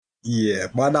Yeah,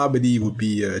 my nominee would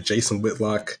be Jason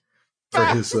Whitlock for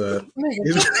his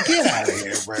Nigga, get out of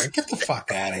here, bro. Get the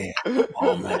fuck out of here.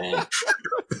 Oh, man.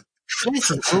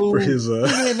 Jason, for his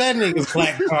that nigga's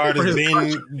black card for has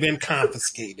his been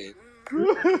confiscated.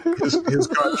 his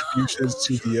contributions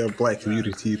to the black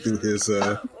community through his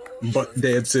buck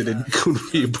dancing and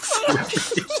Kumbaya before.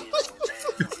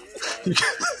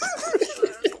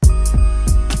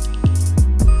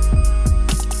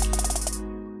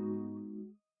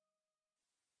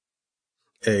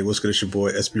 Hey, what's good? It's your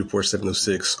boy SB Report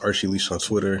 706, Archie Leash on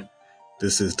Twitter.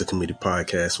 This is the Committee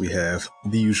Podcast. We have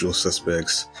the usual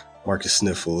suspects: Marcus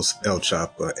Sniffles, El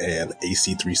Chapa, and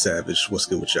AC3 Savage. What's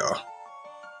good with y'all?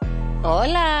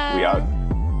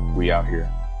 Hola. We out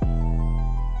here.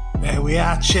 Man, we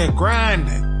out here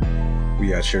grinding.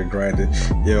 We out here grinding.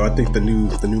 Yo, I think the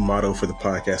new motto for the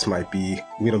podcast might be: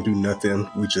 we don't do nothing,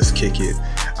 we just kick it.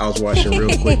 I was watching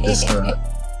real quick this.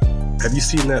 Have you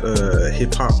seen that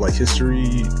hip hop like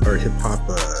history or hip hop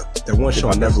that one show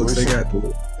on Netflix they got?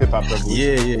 Hip Hop Revolution.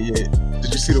 Yeah.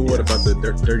 Did you see the one about the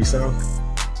Dirty South?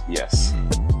 Yes.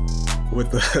 With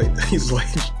the he's like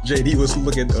JD was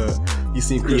looking. He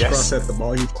seen Chris Cross at the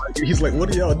mall. He's like,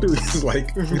 what do y'all do? He's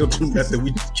like, we don't do nothing.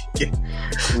 We just kick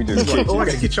it. We just kick I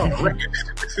gotta get y'all record.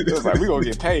 It's like we gonna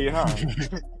get paid, huh?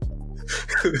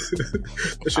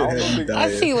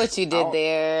 I see what you did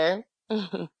there.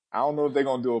 I don't know if they're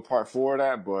gonna do a part 4 of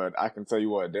that, but I can tell you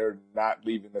what, they're not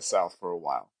leaving the South for a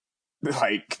while.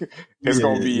 Like it's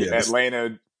gonna be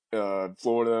Atlanta,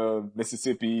 Florida,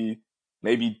 Mississippi,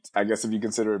 maybe I guess if you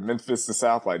consider Memphis the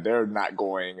South, like they're not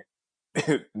going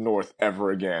north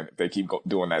ever again if they keep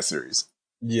doing that series.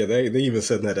 Yeah, they even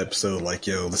said in that episode, like,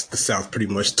 yo, the South pretty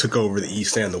much took over the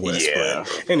East and the West. Yeah.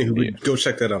 But anywho, go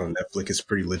check that out on Netflix. It's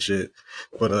pretty legit.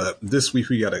 But this week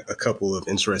we got a couple of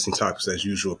interesting topics as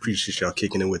usual. Appreciate y'all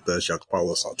kicking in with us. Y'all can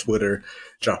follow us on Twitter,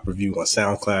 drop a review on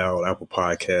SoundCloud, Apple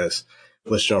Podcasts.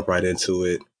 Let's jump right into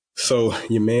it. So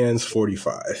your man's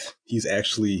 45. He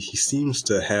seems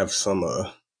to have some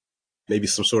maybe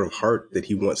some sort of heart that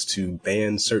he wants to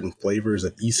ban certain flavors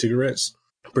of e-cigarettes,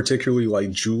 particularly like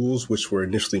Juuls, which were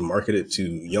initially marketed to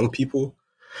young people.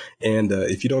 And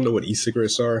if you don't know what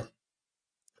e-cigarettes are,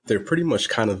 they're pretty much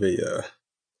kind of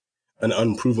an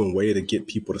unproven way to get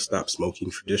people to stop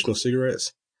smoking traditional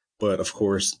cigarettes. But of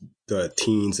course, the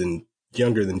teens and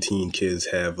younger than teen kids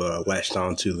have latched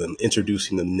onto them,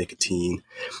 introducing them to nicotine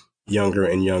younger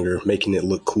and younger, making it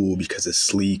look cool because it's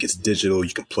sleek, it's digital,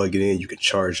 you can plug it in, you can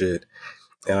charge it.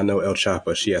 And I know El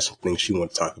Chapa, she has some things she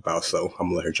wants to talk about, so I'm going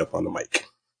to let her jump on the mic.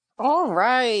 All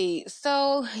right.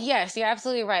 So, yes, you're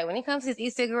absolutely right. When it comes to these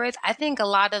e-cigarettes, I think a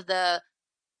lot of the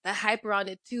hype around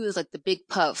it, too, is like the big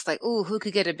puffs. Like, ooh, who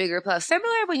could get a bigger puff?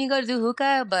 Similar when you go to do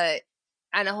hookah, but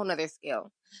on a whole nother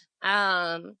scale.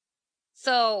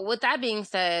 So, with that being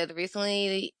said,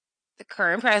 recently the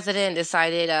current president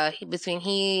decided between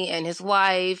he and his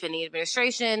wife and the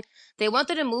administration, they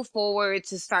wanted to move forward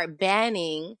to start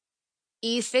banning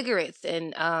e-cigarettes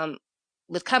and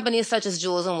with companies such as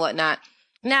Juuls and whatnot.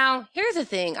 Now, here's the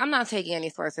thing. I'm not taking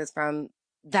any sources from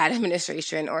that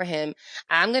administration or him.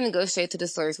 I'm going to go straight to the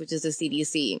source, which is the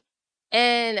CDC.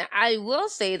 And I will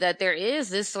say that there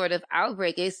is this sort of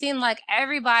outbreak. It seemed like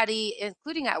everybody,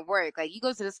 including at work, like you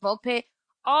go to the smoke pit,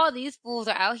 all these fools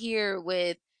are out here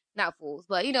with, not fools,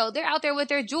 but they're out there with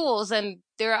their Juuls, and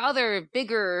there are other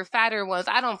bigger, fatter ones.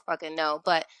 I don't fucking know,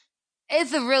 but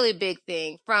it's a really big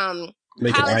thing from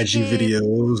making IG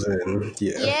videos and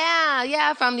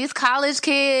yeah, from these college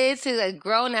kids to like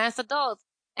grown ass adults,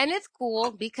 and it's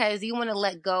cool because you want to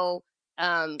let go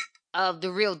of the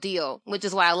real deal, which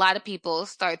is why a lot of people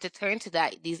start to turn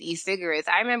to these e-cigarettes.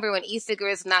 I remember when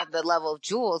e-cigarettes, not the level of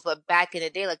Juuls, but back in the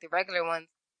day, like the regular ones,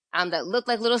 that looked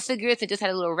like little cigarettes and just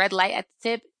had a little red light at the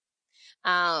tip.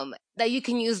 That you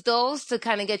can use those to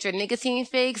kind of get your nicotine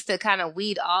fix to kind of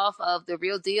weed off of the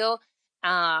real deal.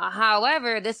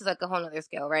 However, this is like a whole nother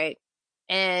scale, right?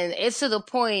 And it's to the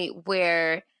point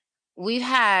where we've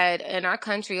had in our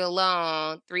country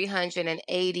alone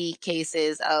 380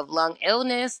 cases of lung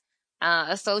illness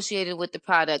associated with the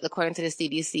product, according to the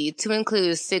CDC, to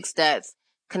include 6 deaths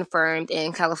confirmed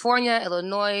in California,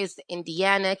 Illinois,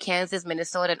 Indiana, Kansas,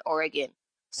 Minnesota, and Oregon.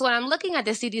 So when I'm looking at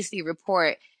the CDC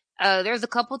report, there's a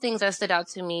couple things that stood out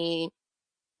to me.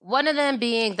 One of them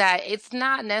being that it's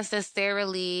not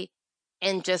necessarily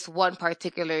in just one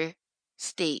particular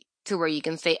state to where you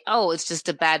can say, oh, it's just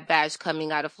a bad batch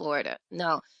coming out of Florida.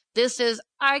 No, this is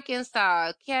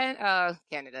Arkansas,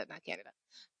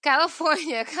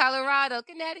 California, Colorado,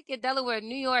 Connecticut, Delaware,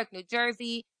 New York, New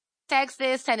Jersey,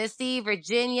 Texas, Tennessee,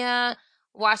 Virginia,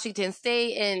 Washington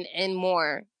State, and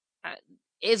more.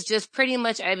 It's just pretty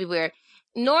much everywhere.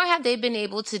 nor have they been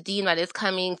able to deem that it's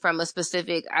coming from a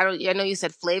specific, I know you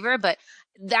said flavor, but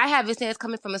I haven't seen it's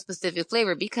coming from a specific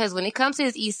flavor, because when it comes to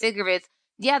these e-cigarettes,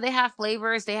 yeah, they have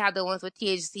flavors. They have the ones with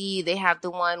THC. They have the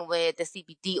one with the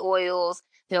CBD oils.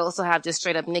 They also have just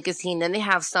straight up nicotine. Then they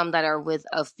have some that are with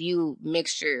a few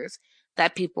mixtures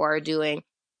that people are doing.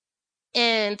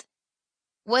 And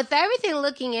with everything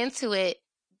looking into it,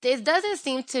 it doesn't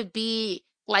seem to be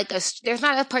like there's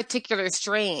not a particular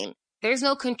strain. There's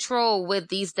no control with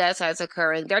these deaths that's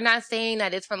occurring. They're not saying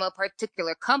that it's from a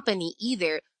particular company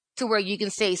either, to where you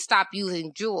can say stop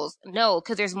using Juuls. No,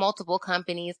 because there's multiple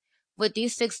companies. With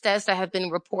these 6 deaths that have been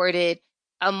reported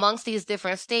amongst these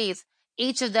different states,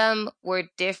 each of them were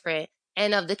different.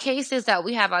 And of the cases that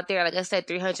we have out there, like I said,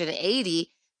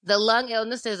 380, the lung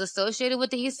illnesses associated with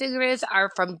the e-cigarettes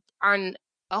are on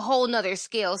a whole nother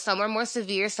scale. Some are more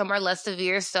severe, some are less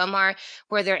severe, some are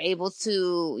where they're able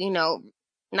to,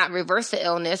 not reverse the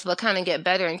illness, but kind of get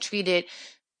better and treat it.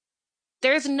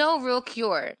 There's no real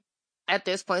cure at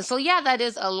this point. So yeah, that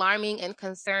is alarming and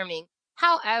concerning.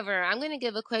 However, I'm going to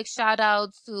give a quick shout out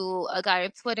to a guy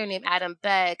on Twitter named Adam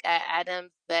Beck at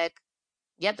Adam Beck.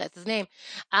 Yep, that's his name.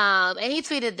 And he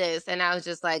tweeted this, and I was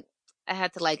just like, I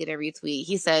had to like it and retweet.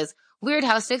 He says, "Weird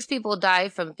how 6 people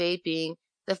died from vaping.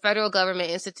 The federal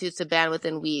government institutes a ban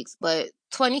within weeks, but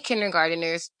 20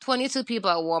 kindergarteners, 22 people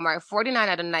at Walmart, 49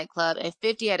 at a nightclub, and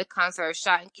 50 at a concert are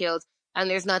shot and killed, and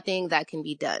there's nothing that can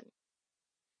be done."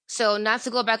 So not to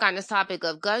go back on this topic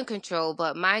of gun control,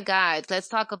 but my God, let's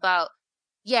talk about,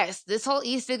 yes, this whole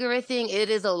e-cigarette thing, it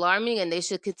is alarming, and they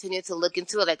should continue to look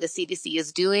into it like the CDC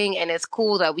is doing. And it's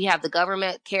cool that we have the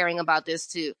government caring about this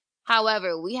too.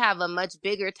 However, we have a much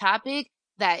bigger topic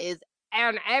that is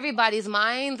on everybody's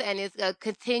minds, and it's a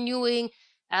continuing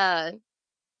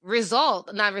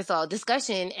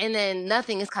discussion, and then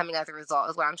nothing is coming as a result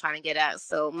is what I'm trying to get at.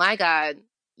 So my God,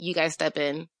 you guys step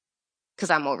in, because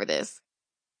I'm over this.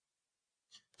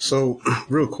 So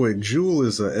real quick, Juul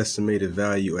is an estimated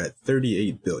value at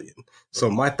 $38 billion.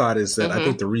 So my thought is that I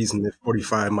think the reason that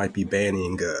 45 might be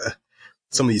banning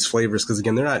some of these flavors, because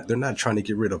again, they're not trying to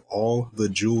get rid of all the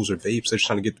Juuls or vapes. They're just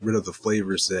trying to get rid of the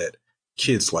flavors that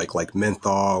kids like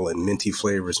menthol and minty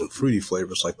flavors and fruity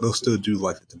flavors. Like they'll still do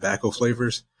like the tobacco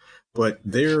flavors, but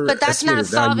that's not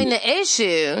solving the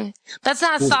issue. That's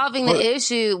not solving the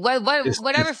issue.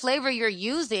 Whatever flavor you're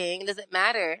using, does it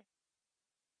matter?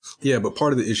 Yeah, but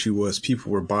part of the issue was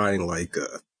people were buying like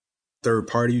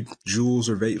third-party Juuls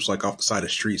or vapes like off the side of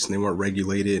streets, and they weren't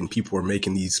regulated, and people were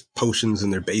making these potions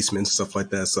in their basements, stuff like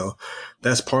that. So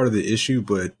that's part of the issue,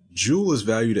 but Juul is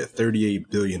valued at $38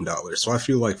 billion. So I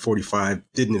feel like 45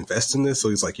 didn't invest in this. So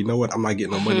he's like, you know what? I'm not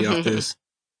getting no money off this.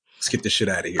 Let's get this shit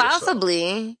out of here.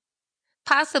 Possibly.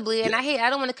 Yeah. And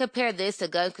I don't want to compare this to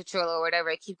gun control or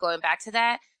whatever. I keep going back to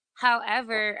that.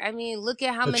 However, I mean, look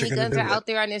at how many guns are out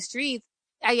there on the streets.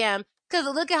 Because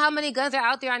look at how many guns are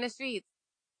out there on the streets.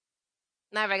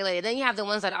 Not regulated. Then you have the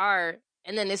ones that are,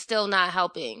 and then it's still not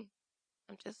helping.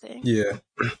 I'm just saying. Yeah.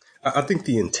 I think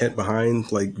the intent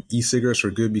behind like e-cigarettes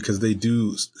are good because they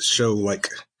do show like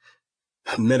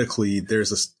medically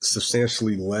there's a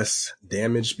substantially less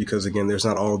damage because again, there's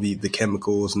not all the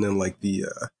chemicals and then like the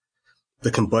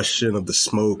combustion of the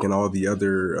smoke and all the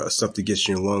other stuff that gets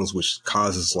in your lungs, which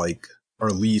causes like or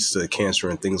leads to cancer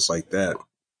and things like that.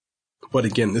 But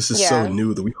again, this is so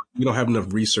new that we don't have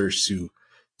enough research to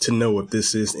know if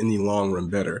this is in the long run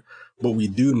better. What we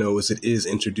do know is it is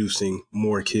introducing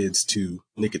more kids to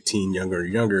nicotine younger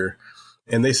and younger.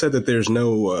 And they said that there's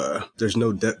no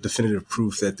definitive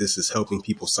proof that this is helping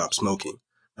people stop smoking.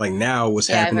 Like now what's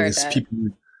happening is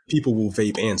people will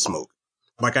vape and smoke.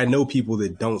 Like I know people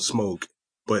that don't smoke,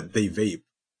 but they vape.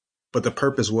 But the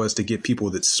purpose was to get people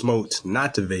that smoked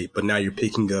not to vape, but now you're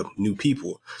picking up new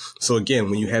people. So again,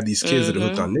 when you have these kids that are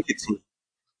hooked on nicotine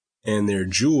and their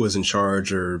Juul is in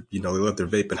charge or, they left their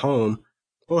vape at home,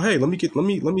 well, hey, let me get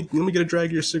a drag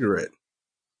of your cigarette.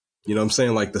 You know what I'm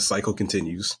saying? Like the cycle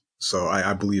continues. So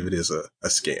I believe it is a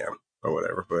scam or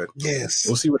wwhatever, but yes,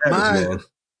 we'll see what happens, man.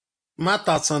 My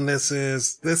thoughts on this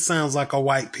is this sounds like a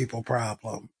white people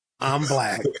problem. I'm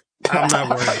black. I'm not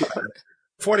worried about it.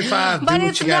 45, do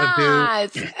what you gotta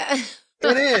do.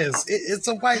 It is. It's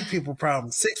a white people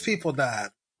problem. 6 people died.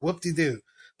 Whoop-de-doo.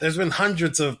 There's been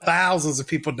hundreds of thousands of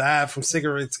people died from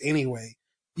cigarettes anyway.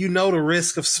 You know the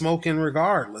risk of smoking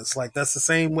regardless. Like that's the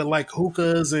same with like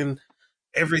hookahs and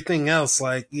everything else.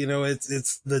 Like,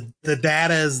 it's the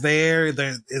data is there.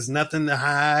 There is nothing to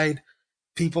hide.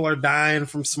 People are dying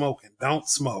from smoking. Don't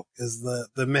smoke is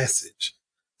the message.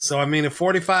 So, I mean, if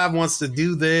 45 wants to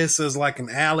do this as like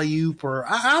an alley-oop or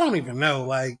I don't even know,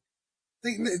 like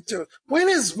When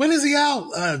is he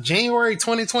out? January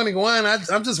 2021.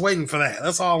 I'm just waiting for that.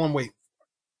 That's all I'm waiting for.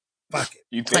 Fuck it.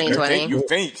 You think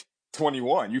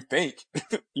 21. You think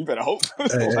you better hope.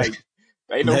 Like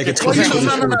they know.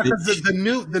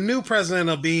 The new president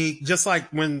will be just like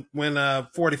when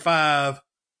 45.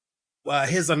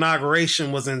 His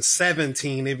inauguration was in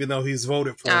 17, even though he's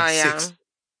voted for 6. Yeah.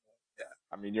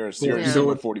 I mean, you're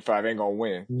assuming 45 ain't gonna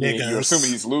win. You're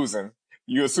assuming he's losing.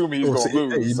 You assume he's gonna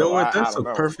lose. Hey, you know what? That's a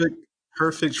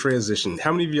perfect transition.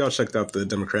 How many of y'all checked out the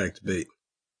Democratic debate?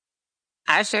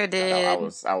 I sure did. I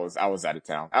was out of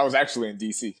town. I was actually in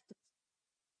DC.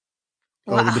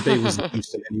 Well, the debate was in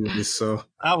Houston anyway, so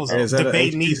I was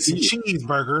debating eating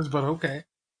cheeseburgers, but okay.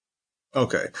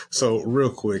 Okay, so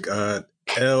real quick,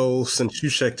 Elle, since you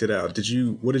checked it out,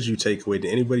 what did you take away?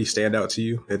 Did anybody stand out to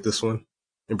you at this one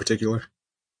in particular?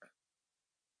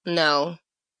 No.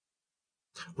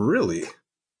 Really?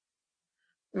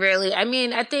 I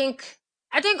mean, I think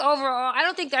overall, I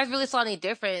don't think I really saw any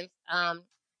difference.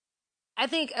 I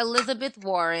think Elizabeth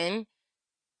Warren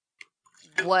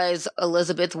was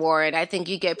Elizabeth Warren. I think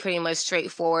you get pretty much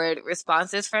straightforward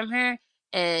responses from her,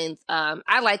 and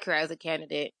I like her as a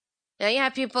candidate. Now you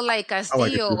have people like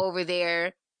Castillo over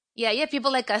there. Yeah, you have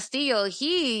people like Castillo.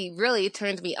 He really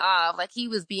turned me off. Like he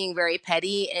was being very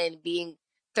petty and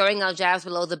throwing out jabs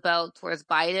below the belt towards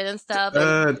Biden and stuff.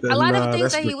 And a lot of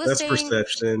things that he was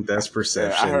saying. That's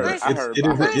perception. I heard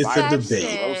it's a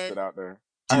debate. Roasted out there.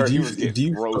 I heard he was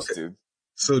getting roasted. Okay.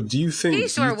 So do you think he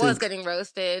sure was getting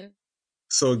roasted?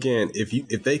 So again,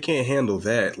 if they can't handle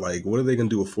that, like, what are they gonna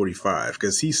do with 45?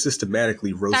 Because he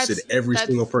systematically roasted every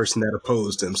single person that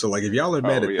opposed him. So like, if y'all are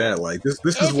mad at that, like this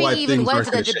is why things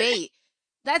aren't gonna change.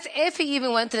 That's if he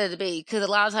even went to the debate, because a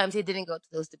lot of times he didn't go to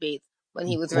those debates when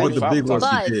he was ready. The big ones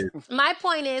he did. My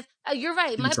point is, you're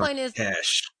right. My point is,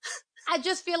 cash. I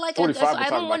just feel like I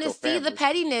don't want to see the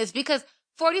pettiness, because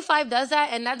 45 does that,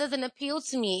 and that doesn't appeal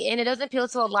to me, and it doesn't appeal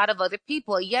to a lot of other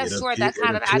people. Yes, sure, that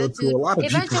kind of attitude.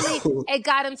 Eventually, it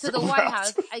got him to the White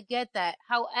House. I get that.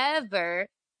 However,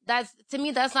 to me,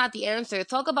 that's not the answer.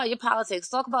 Talk about your politics.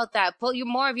 Talk about that. Put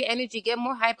more of your energy. Get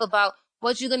more hype about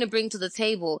what you're going to bring to the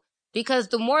table. Because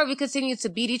the more we continue to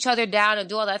beat each other down and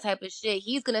do all that type of shit,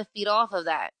 he's going to feed off of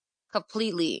that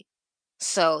completely.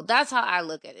 So that's how I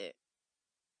look at it.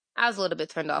 I was a little bit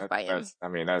turned off by him. I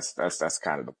mean, that's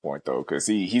kind of the point though, because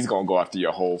he's gonna go after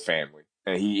your whole family,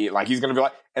 and he's gonna be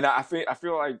like, and I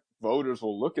feel like voters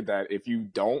will look at that if you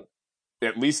don't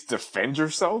at least defend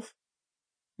yourself.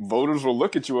 Voters will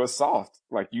look at you as soft,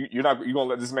 like you're gonna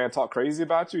let this man talk crazy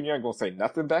about you, and you ain't gonna say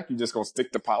nothing back. You're just gonna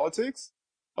stick to politics.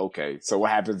 Okay, so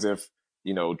what happens if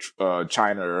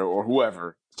China or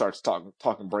whoever starts talking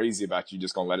brazy about you?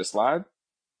 Just gonna let it slide?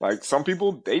 Like some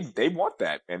people, they want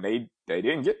that, and they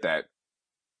didn't get that,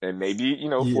 and maybe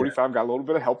 45 got a little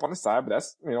bit of help on the side, but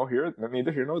that's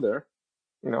neither here nor there,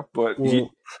 But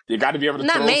you got to be able to.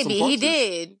 Not maybe he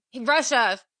did.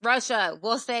 Russia,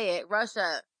 we'll say it.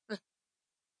 Russia.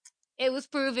 It was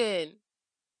proven,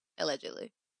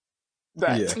 allegedly.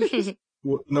 Yeah.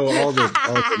 Well, no, all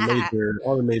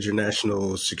the major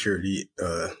national security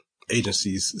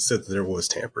agencies said that there was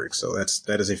tampering, so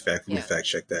that is a fact. We fact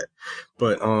check that,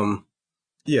 but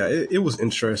it was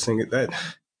interesting. That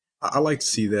I like to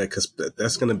see that, because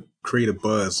that's going to create a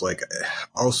buzz. Like,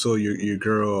 also your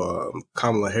girl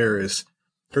Kamala Harris,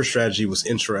 her strategy was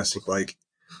interesting. Like,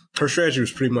 her strategy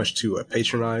was pretty much to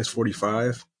patronize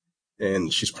 45,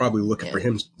 and she's probably looking for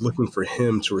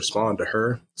him to respond to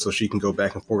her, so she can go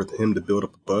back and forth with him to build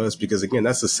up a buzz. Because again,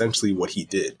 that's essentially what he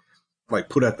did. Like,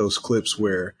 put out those clips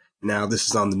where now this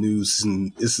is on the news,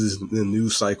 and this is the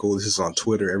news cycle. This is on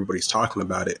Twitter. Everybody's talking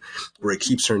about it, where it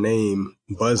keeps her name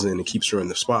buzzing and keeps her in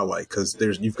the spotlight. Because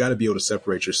you've got to be able to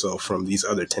separate yourself from these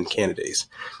other 10 candidates.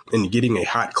 And getting a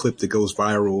hot clip that goes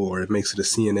viral, or it makes it a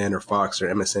CNN or Fox or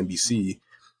MSNBC,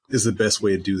 is the best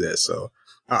way to do that. So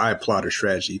I applaud her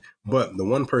strategy. But the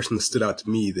one person that stood out to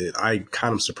me that I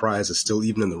kind of surprised is still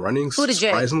even in the runnings,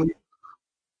 surprisingly.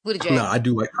 No, I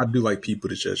do like Pete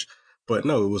Buttigieg. But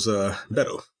no, it was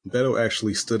Beto. Beto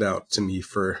actually stood out to me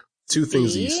for two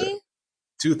things he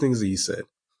said.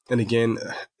 And again,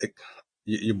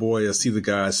 your boy, See the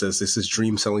Guy, says this is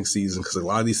dream selling season, because a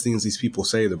lot of these things these people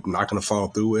say they're not going to follow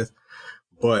through with.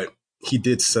 But he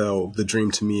did sell the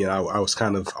dream to me, and I was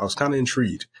kind of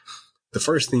intrigued. The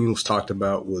first thing he was talked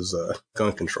about was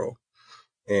gun control.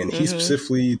 And he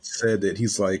specifically said that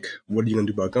he's like, what are you going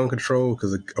to do about gun control?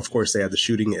 Because, of course, they had the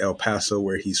shooting in El Paso,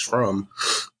 where he's from.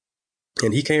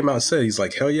 And he came out and said, he's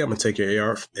like, hell yeah, I'm going to take your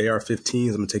AR-15s.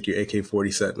 I'm going to take your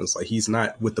AK-47s. Like, he's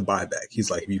not with the buyback. He's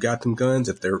like, if you got them guns,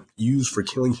 if they're used for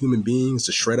killing human beings,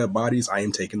 to shred up bodies, I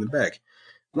am taking them back.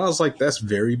 And I was like, that's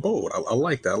very bold. I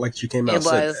like that. I like that you came out and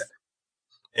said that.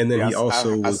 And then he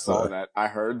also I saw that. I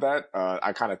heard that.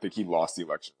 I kind of think he lost the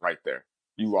election right there.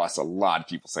 You lost a lot of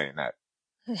people saying that.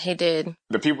 He did.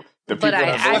 The people but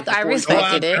I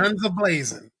respected it. Guns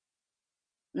a-blazing.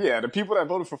 Yeah, the people that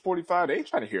voted for 45, they ain't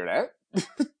trying to hear that.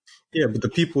 Yeah, but the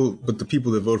people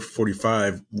that voted for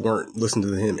 45 weren't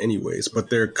listening to him anyways. But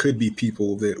there could be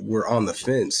people that were on the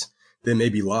fence that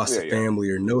maybe lost a family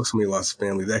or know somebody lost a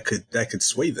family that could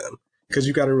sway them. Because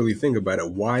you got to really think about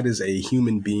it. Why does a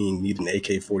human being need an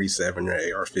AK-47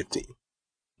 or AR-15?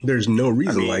 There's no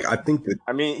reason. I think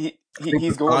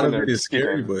he's going in there. It's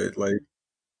scary, but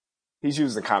he's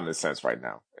using common sense right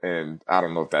now, and I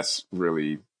don't know if that's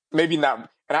really maybe not.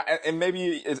 And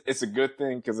maybe it's a good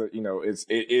thing because it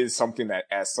is something that,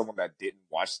 as someone that didn't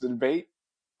watch the debate,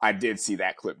 I did see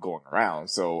that clip going around.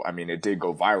 So I mean, it did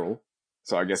go viral.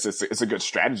 So I guess it's a good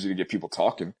strategy to get people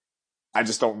talking. I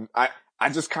just don't. I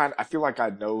feel like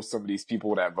I know some of these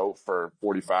people that vote for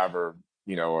 45 or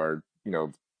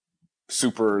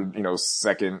super,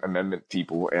 Second Amendment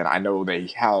people. And I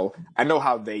know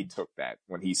how they took that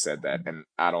when he said that. And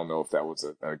I don't know if that was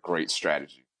a great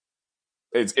strategy.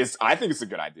 I think it's a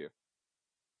good idea.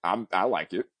 I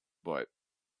like it, but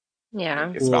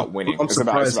yeah, it's about winning. I'm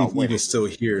surprised he's even still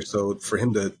here. So for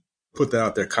him to put that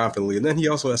out there confidently. And then he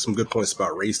also has some good points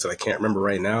about race that I can't remember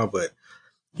right now, but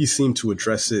he seemed to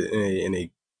address it in a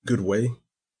good way.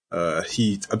 I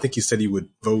think he said he would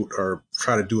vote or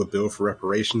try to do a bill for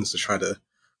reparations to try to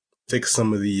fix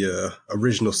some of the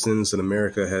original sins that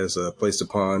America has placed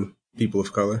upon people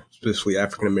of color, especially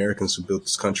African Americans who built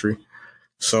this country.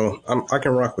 So I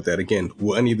can rock with that. Again,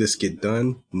 will any of this get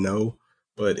done? No,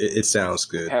 but it sounds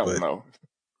good.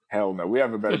 Hell no. We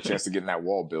have a better chance of getting that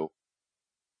wall built.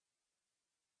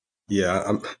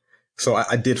 Yeah, so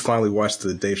I did finally watch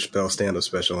the Dave Chappelle stand-up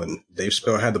special, and Dave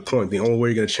Chappelle had the point. The only way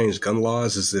you're going to change gun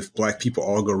laws is if black people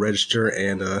all go register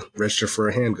and register for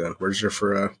a handgun, register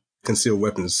for concealed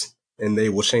weapons, and they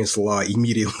will change the law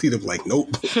immediately. They're like,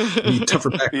 nope, we need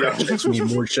tougher background checks, we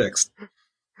need more checks.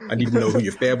 I need to know who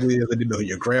your family is. I need to know who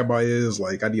your grandma is.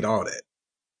 I need all that.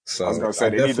 So I was going to say,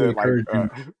 they need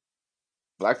to,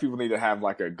 black people need to have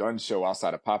a gun show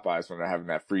outside of Popeyes when they're having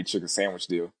that free chicken sandwich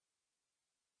deal.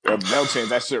 They'll change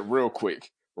that shit real quick.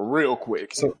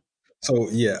 So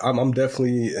yeah, I'm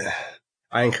definitely,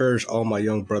 I encourage all my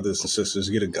young brothers and sisters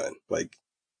to get a gun.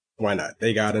 Why not?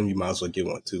 They got them. You might as well get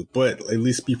one too. But at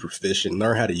least be proficient.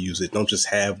 Learn how to use it. Don't just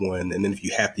have one. And then if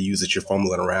you have to use it, you're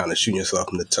fumbling around and shooting yourself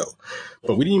in the toe.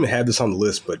 But we didn't even have this on the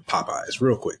list, but Popeyes,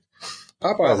 real quick.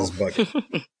 Popeyes is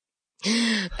bugging.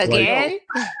 Again?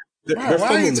 Why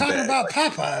are you talking about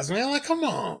Popeyes, man? Come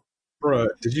on. Bruh,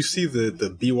 did you see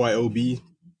the BYOB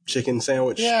chicken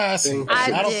sandwich? Yeah, thing?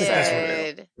 I don't think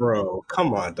that's real. Bro,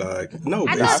 come on, dog. No,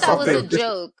 I thought that was a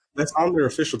joke. That's on their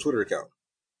official Twitter account.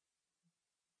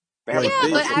 But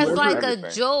as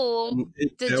a joke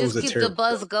to just keep the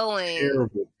buzz going.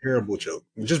 Terrible joke.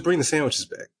 Just bring the sandwiches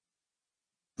back.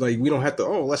 We don't have to,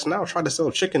 let's now try to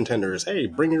sell chicken tenders. Hey,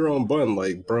 bring your own bun.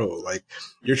 Bro,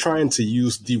 you're trying to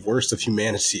use the worst of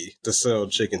humanity to sell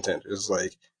chicken tenders.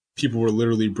 People were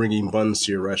literally bringing buns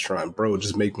to your restaurant. Bro,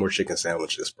 just make more chicken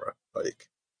sandwiches, bro.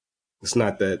 It's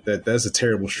not that's a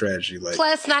terrible strategy.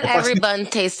 Plus, not every bun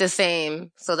tastes the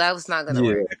same, so that was not gonna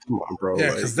work. Come on, bro.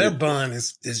 Yeah, because their bun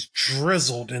is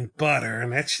drizzled in butter,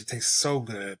 and that shit tastes so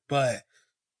good. But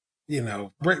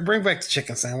bring back the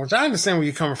chicken sandwich. I understand where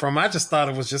you're coming from. I just thought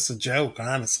it was just a joke,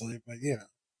 honestly. But yeah,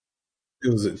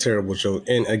 it was a terrible joke.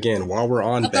 And again, while we're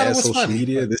on bad social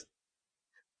media,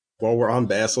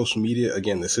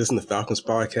 again, this isn't the Falcons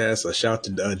podcast. A shout out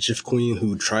to Jiff Queen,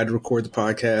 who tried to record the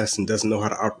podcast and doesn't know how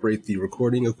to operate the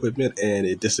recording equipment, and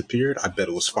it disappeared. I bet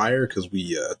it was fire because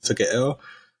we took an L.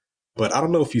 But I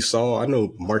don't know if you saw, I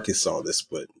know Marcus saw this,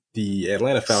 but the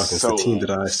Atlanta Falcons, the team that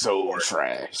I support,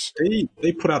 trash.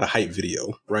 They put out a hype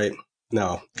video, right?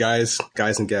 Now, guys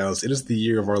and gals, it is the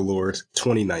year of our Lord,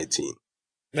 2019.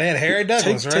 They had Harry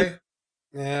Douglas, right?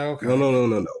 Yeah, okay.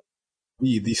 No.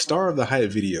 The star of the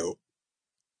hype video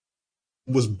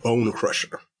was Bone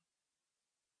Crusher.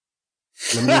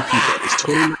 Let me repeat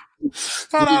that. It's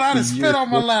 2019. Hold on, I just spit on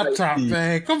my laptop,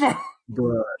 man. Come on.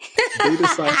 Bruh. They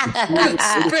decided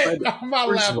to spit on my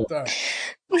laptop.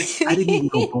 I didn't even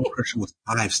know Bone Crusher was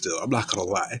alive still. I'm not going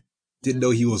to lie. Didn't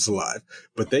know he was alive.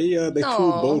 But they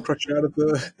pulled Bone Crusher out of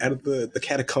the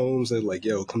catacombs and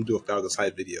yo, come do a Falcons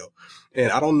hype video.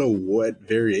 And I don't know what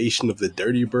variation of the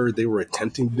Dirty Bird they were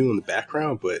attempting to do in the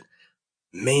background, but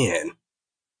man,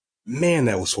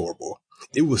 that was horrible.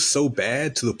 It was so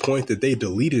bad to the point that they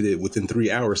deleted it within 3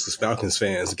 hours because Falcons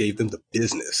fans gave them the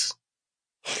business.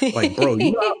 Bro,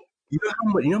 You know how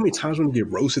many times we're gonna get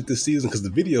roasted this season because the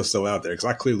video's still out there because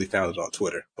I clearly found it on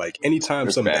Twitter. Like anytime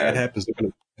something bad happens, they're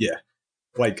gonna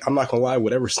Like I'm not gonna lie,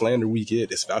 whatever slander we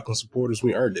get as Falcon supporters,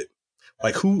 we earned it.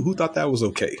 Like who thought that was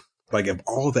okay? Like of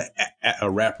all the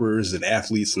rappers and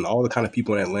athletes and all the kind of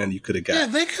people in Atlanta you could have got. Yeah,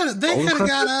 they could have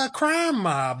got a Crime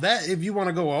Mob. That if you want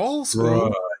to go old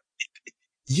school.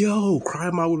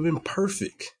 Crime Mob would have been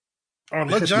perfect. Or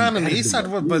Lil Jon and the East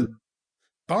Side, but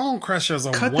Bone Crusher's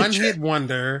a one-hit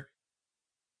wonder.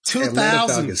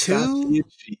 2002?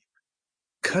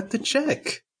 Cut the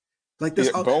check. Like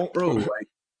this, bro. Like,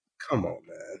 come on,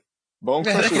 man. Bone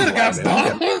Crusher got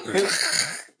Bone.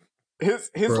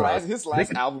 His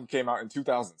last album came out in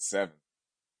 2007.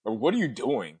 Like, what are you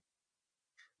doing,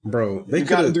 bro? You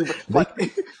gotta do like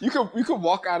you could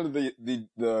walk out of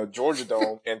the Georgia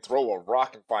Dome and throw a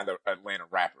rock and find an Atlanta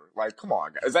rapper. Like, come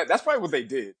on, guys. That's probably what they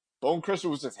did. Bone Crusher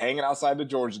was just hanging outside the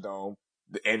Georgia Dome.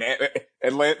 And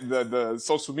the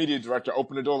social media director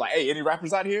opened the door like, "Hey, any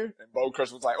rappers out here?" And Bone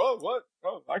Crusher was like, "Oh, what?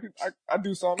 Oh, I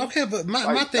do something." Okay, but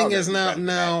my thing is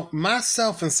now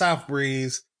myself and South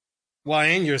Breeze,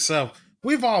 and yourself,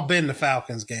 we've all been to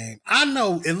Falcons game. I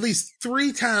know at least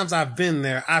 3 times I've been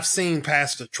there. I've seen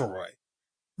Pastor Troy.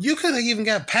 You could have even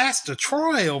got Pastor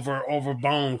Troy over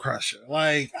Bone Crusher.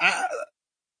 Like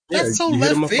that's so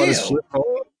left field.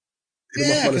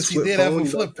 Yeah, because he did have a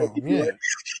flip phone. Yeah.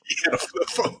 He had a flip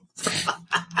phone.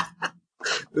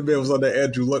 The man was on that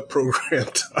Andrew Luck program.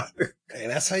 Hey,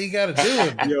 that's how you got to do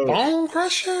it. Bone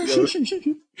Crusher?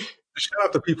 Shout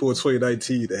out to people in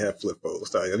 2019 that have flip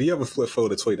phones. If you have a flip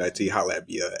phone in 2019, holla at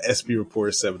me. SB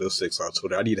Report 706 on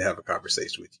Twitter. I need to have a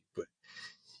conversation with you. But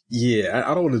yeah,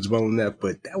 I don't want to dwell on that,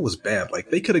 but that was bad. Like,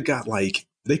 they could have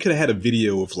had a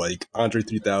video of like Andre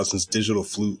 3000's digital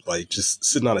flute, like just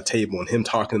sitting on a table and him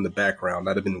talking in the background.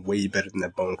 That'd have been way better than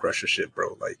that Bone Crusher shit,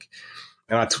 bro. Like,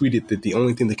 and I tweeted that the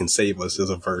only thing that can save us is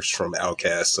a verse from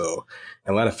Outkast. So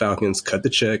Atlanta Falcons, cut the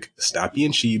check, stop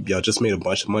being cheap. Y'all just made a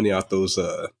bunch of money off those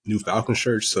new Falcon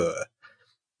shirts.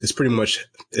 It's pretty much,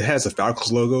 it has a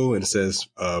Falcons logo and it says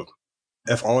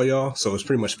F all y'all. So it's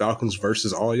pretty much Falcons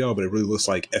versus all y'all, but it really looks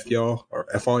like F y'all or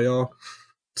F all y'all.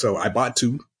 So I bought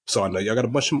 2. So I know y'all got a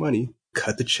bunch of money.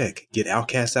 Cut the check. Get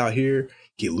Outkast out here.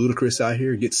 Get Ludacris out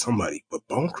here. Get somebody. But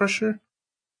Bone Crusher?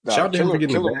 Shout out to him for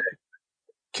getting the bag.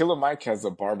 Killer Mike has a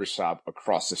barbershop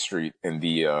across the street in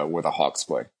the where the Hawks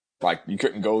play. Like, you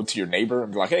couldn't go to your neighbor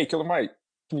and be like, "Hey, Killer Mike,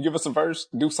 can you give us a verse?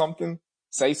 Do something?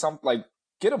 Say something? Like,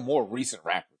 get a more recent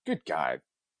rapper. Good God.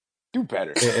 Do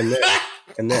better."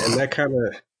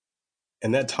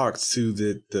 And that talks to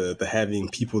the having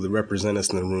people that represent us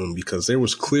in the room, because there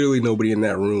was clearly nobody in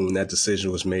that room when that decision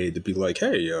was made to be like,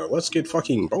 "Hey, let's get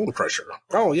fucking Bone Crusher."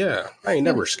 Oh yeah, I ain't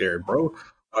never scared, bro.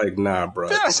 Like, nah, bro.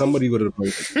 Somebody would have.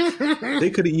 They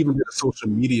could have even did a social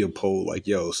media poll, like,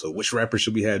 "Yo, so which rapper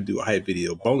should we have do a hype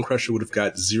video?" Bone Crusher would have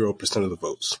got 0% of the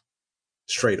votes,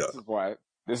 straight up.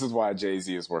 This is why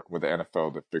Jay-Z is working with the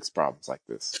NFL to fix problems like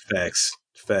this. Facts.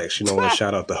 You know what?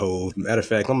 Shout out to Hov. Matter of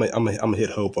fact, I'm gonna hit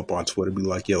Hope up on Twitter. Be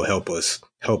like, "Yo, help us,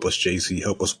 Jay-Z,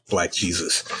 help us, Black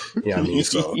Jesus." You know what I mean?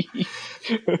 So,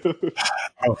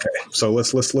 okay. So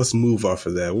let's move off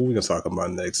of that. What are we gonna talk about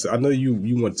next? I know you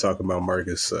want to talk about,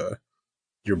 Marcus,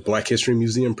 your Black History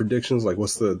Museum predictions. Like,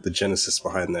 what's the genesis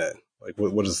behind that? Like,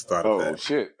 what is the thought of that? Oh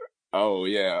shit. Oh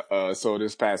yeah. So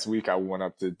this past week I went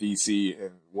up to DC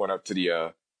and went up to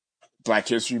the Black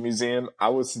History Museum. I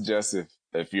would suggest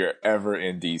if you're ever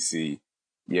in DC,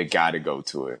 you gotta go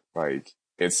to it. Like,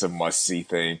 it's a must-see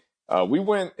thing. We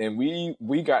went and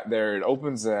we got there. It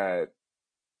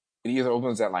either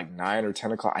opens at like 9 or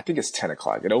 10 o'clock. I think it's 10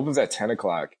 o'clock. It opens at 10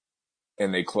 o'clock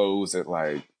and they close at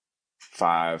like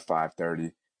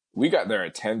 5:30. We got there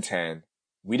at 10:10.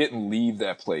 We didn't leave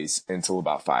that place until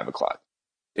about 5 o'clock.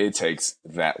 It takes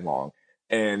that long.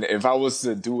 And if I was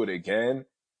to do it again,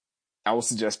 I would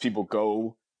suggest people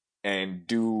go and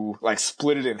do, like,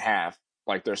 split it in half.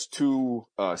 Like, there's 2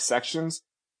 sections.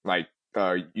 Like,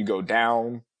 you go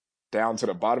down to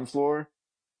the bottom floor.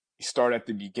 You start at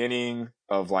the beginning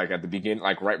of, like,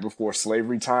 right before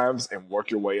slavery times and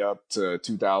work your way up to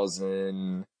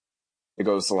 2000. It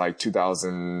goes to like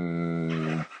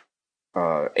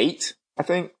 2008, I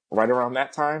think, right around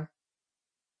that time.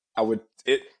 I would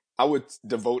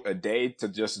devote a day to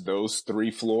just those 3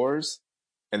 floors.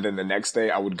 And then the next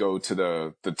day I would go to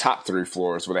the top 3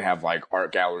 floors where they have like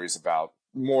art galleries about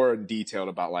more detailed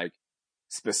about like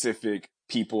specific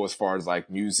people as far as like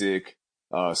music,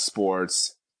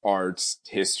 sports, arts,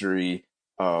 history,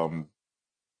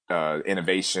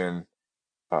 innovation,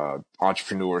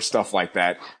 entrepreneur, stuff like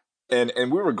that.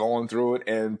 And we were going through it,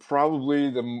 and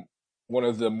probably one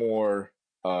of the more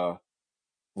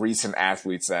recent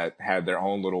athletes that had their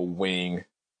own little wing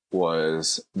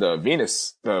was the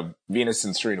Venus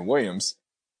and Serena Williams.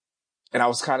 And I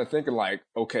was kind of thinking like,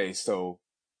 okay, so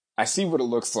I see what it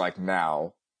looks like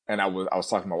now. And I was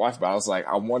talking to my wife about it. I was like,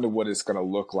 I wonder what it's going to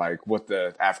look like, what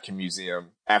the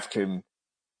African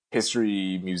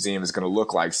History Museum is going to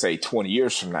look like, say, 20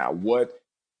 years from now. What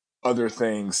other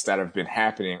things that have been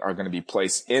happening are going to be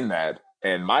placed in that?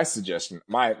 And my suggestion,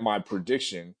 my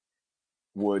prediction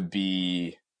would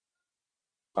be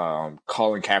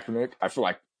Colin Kaepernick. I feel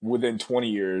like within 20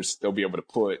 years, they'll be able to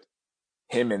put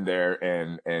him in there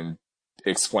and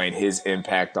explain his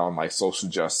impact on like social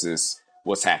justice,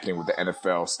 what's happening with the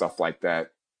NFL, stuff like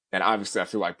that. And obviously I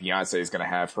feel like Beyonce is going to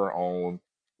have her own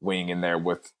wing in there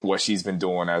with what she's been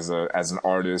doing as an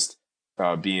artist,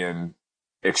 being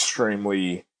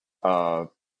extremely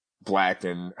black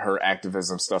and her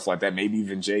activism, stuff like that. Maybe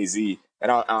even Jay-Z.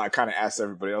 And I kind of asked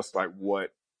everybody else like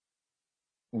what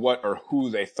or who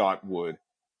they thought would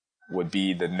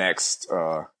be the next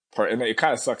part. And it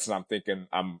kind of sucks that I'm thinking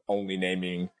I'm only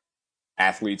naming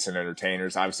athletes and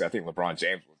entertainers. Obviously, I think LeBron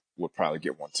James would probably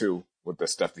get one too, with the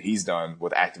stuff that he's done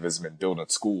with activism and building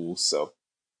schools. So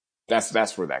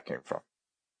that's where that came from.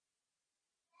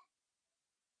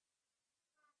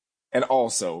 And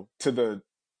also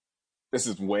this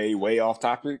is way, way off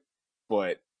topic,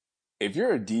 but if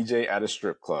you're a DJ at a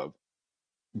strip club,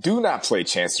 do not play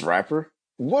Chance the Rapper.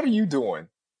 What are you doing?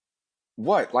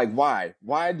 What? Like, why?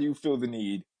 Why do you feel the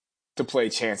need to play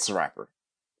Chance the Rapper?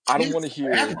 I don't want to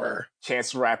hear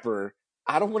Chance the Rapper.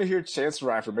 I don't want to hear Chance the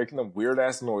Rapper making them weird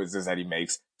ass noises that he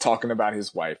makes, talking about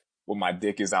his wife when my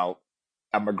dick is out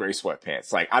at my gray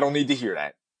sweatpants. Like, I don't need to hear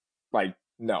that. Like,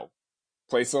 no.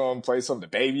 Play some The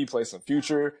Baby, play some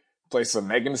Future, play some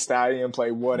Megan Thee Stallion,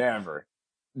 play whatever.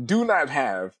 Do not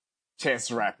have Chance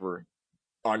the Rapper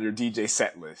on your DJ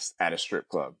set list at a strip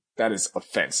club. That is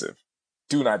offensive.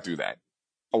 Do not do that.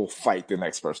 I will fight the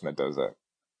next person that does that.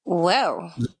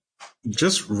 Well,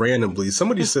 just randomly,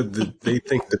 somebody said that they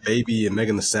think The Baby and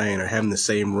Megan Thee Stallion are having the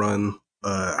same run.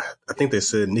 I think they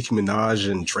said Nicki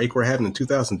Minaj and Drake were having in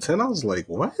 2010. I was like,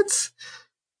 what?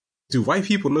 Do white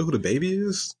people know who The Baby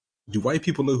is? Do white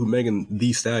people know who Megan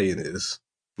Thee Stallion is?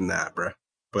 Nah, bruh.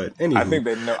 But anyway, I think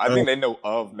they know. I think they know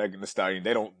of Megan Thee Stallion.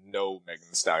 They don't know Megan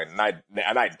Thee Stallion, and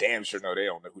I damn sure know they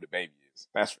don't know who The Baby is.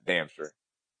 That's for damn sure.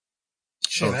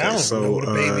 Shit, okay, I don't know who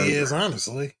The Baby is,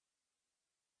 honestly.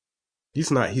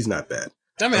 He's not bad.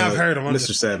 I mean, I've heard him.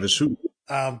 Mr. Savage, who?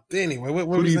 Anyway, what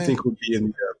who do you think would be in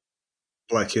the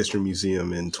Black History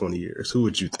Museum in 20 years? Who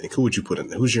would you think? Who would you put in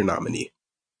there? Who's your nominee?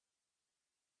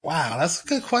 Wow, that's a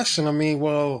good question. I mean,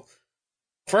 well,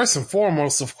 first and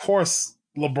foremost, of course,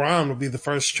 LeBron would be the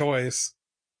first choice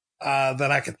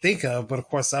that I could think of, but of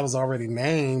course that was already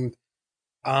named.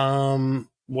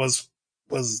 Was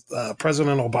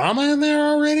President Obama in there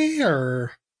already,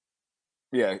 or?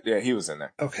 Yeah, he was in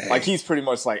there. Okay, like he's pretty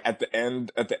much like at the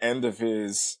end of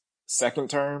his second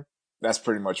term. That's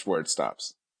pretty much where it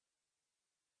stops.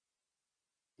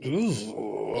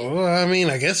 Ooh, I mean,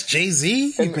 I guess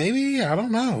Jay-Z, maybe. I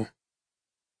don't know.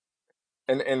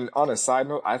 And on a side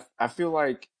note, I feel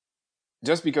like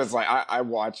just because like I don't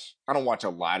watch a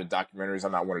lot of documentaries.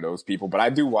 I'm not one of those people, but I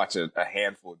do watch a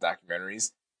handful of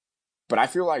documentaries. But I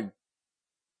feel like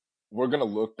we're going to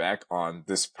look back on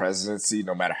this presidency,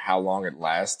 no matter how long it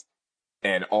lasts,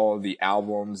 and all the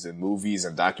albums and movies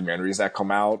and documentaries that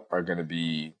come out are going to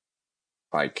be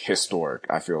like historic.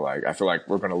 I feel like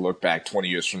we're going to look back 20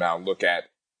 years from now and look at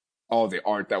all the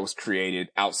art that was created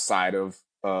outside of,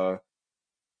 or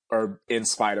in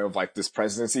spite of like this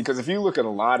presidency. Cause if you look at a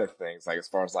lot of things, like as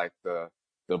far as like the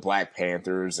Black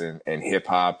Panthers and hip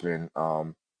hop and,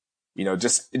 you know,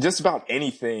 just about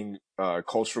anything,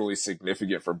 culturally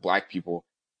significant for Black people,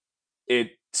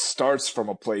 it starts from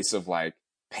a place of like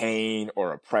pain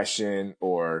or oppression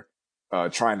or,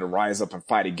 trying to rise up and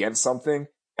fight against something.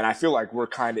 And I feel like we're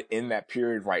kind of in that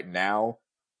period right now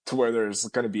to where there's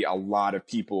going to be a lot of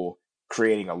people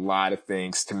creating a lot of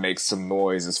things to make some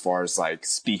noise as far as like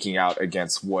speaking out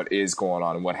against what is going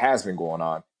on and what has been going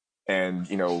on. And,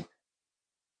 you know,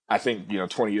 I think, you know,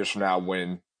 20 years from now,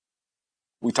 when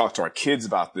we talk to our kids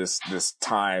about this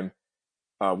time,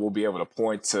 we'll be able to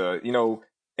point to, you know,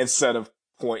 instead of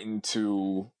pointing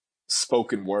to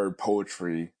spoken word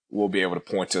poetry, we'll be able to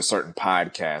point to a certain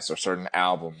podcast or certain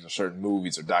albums or certain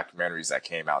movies or documentaries that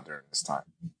came out during this time.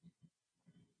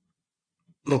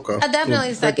 Okay. I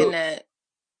definitely second that.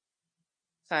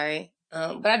 Sorry.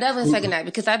 But I definitely second that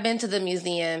because I've been to the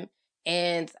museum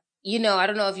and, you know, I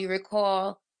don't know if you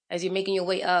recall as you're making your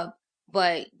way up,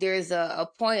 but there's a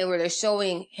point where they're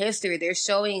showing history. They're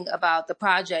showing about the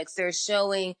projects. They're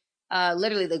showing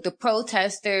literally like the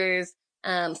protesters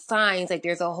signs, like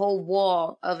there's a whole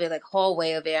wall of it, like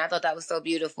hallway of it. I thought that was so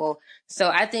beautiful. So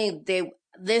I think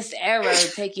this era,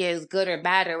 take it as good or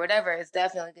bad or whatever, is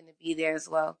definitely going to be there as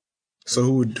well. So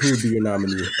who would be your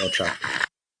nominee, El Chapo?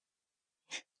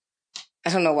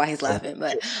 I don't know why he's laughing,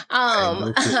 but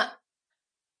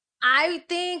I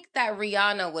think that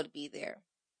Rihanna would be there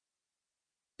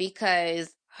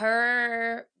because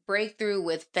her breakthrough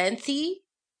with Fenty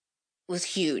was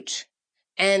huge.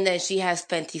 And then she has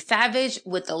Fenty Savage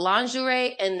with the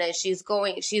lingerie, and then she's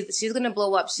going to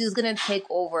blow up. She's going to take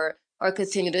over or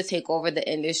continue to take over the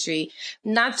industry.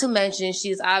 Not to mention,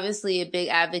 she's obviously a big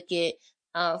advocate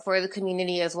for the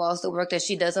community as well as the work that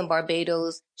she does in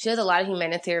Barbados. She does a lot of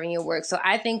humanitarian work. So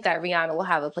I think that Rihanna will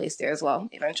have a place there as well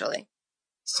eventually.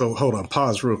 So hold on,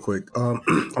 pause real quick.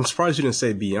 I'm surprised you didn't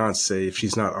say Beyonce if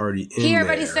she's not already in there. He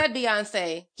already said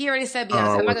Beyonce.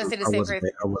 I'm not going to say the same person.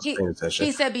 I wasn't paying attention.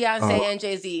 He said Beyonce and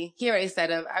Jay-Z. He already said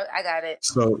them. I got it.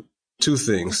 So two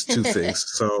things.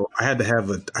 So I had to have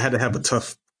a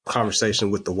tough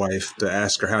conversation with the wife to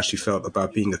ask her how she felt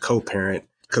about being a co-parent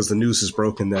because the news is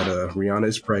broken that Rihanna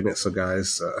is pregnant. So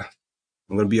guys,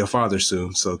 I'm going to be a father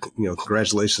soon. So,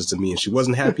 congratulations to me. And she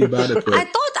wasn't happy about it. But I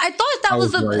thought that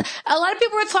was a lot of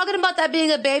people were talking about that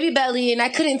being a baby belly and I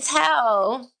couldn't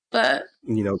tell, but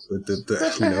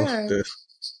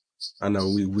I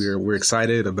know we're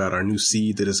excited about our new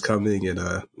seed that is coming. And,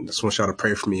 I just want y'all to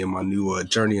pray for me in my new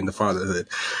journey into fatherhood.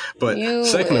 But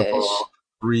second of all,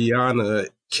 Rihanna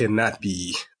cannot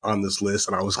be on this list.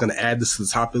 And I was going to add this to the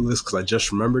top of the list because I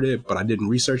just remembered it, but I didn't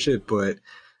research it. But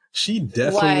she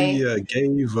definitely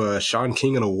gave Sean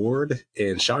King an award,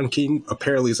 and Sean King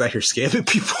apparently is out here scamming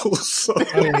people. So he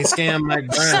scammed Mike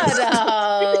Brown. Shut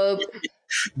up.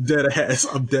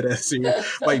 I'm dead ass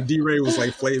serious. Like D-Ray was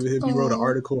like flaming him. He wrote an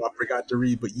article I forgot to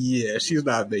read, but yeah, she's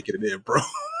not making it in, bro.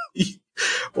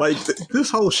 Like this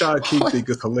whole Sean King thing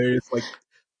is hilarious.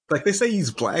 Like they say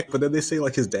he's black, but then they say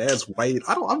like his dad's white.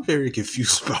 I'm very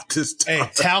confused about this. Hey,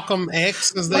 Talcum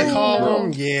X, as they call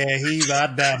him. Yeah, I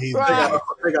doubt he's black.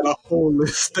 They got a whole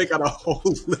list.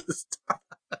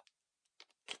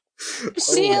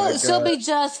 She'll be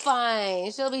just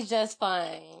fine.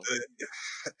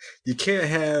 You can't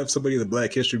have somebody in the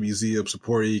Black History Museum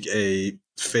supporting a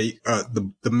fake,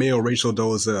 the male Rachel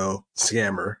Dolezal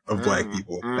scammer of black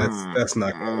people. That's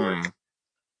not gonna work.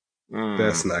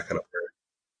 That's not gonna work.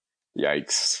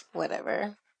 Yikes.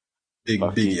 Whatever. Big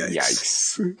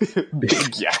yikes. Big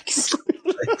yikes.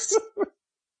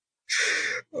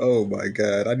 Oh my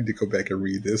God. I need to go back and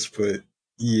read this, but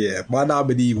yeah, my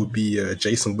nominee would be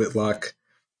Jason Whitlock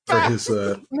for his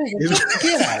get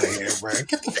out of here, bro.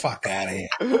 Get the fuck out of here.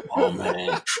 Oh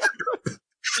man.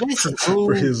 Jason,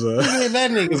 for his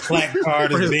that nigga's black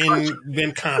card has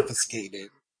been confiscated.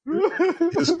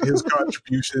 His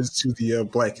contributions to the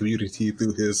black community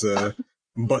through his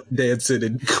butt dancing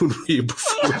and coonery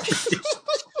before.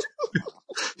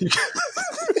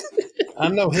 I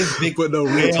know his big whale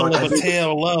of a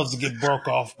tail loves to get broke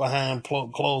off behind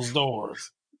closed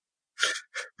doors.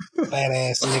 Fat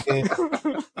ass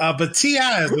nigga. But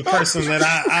T.I. is the person that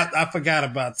I forgot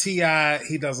about. T.I.,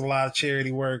 he does a lot of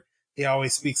charity work. He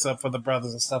always speaks up for the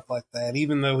brothers and stuff like that.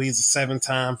 Even though he's a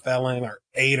 7-time felon or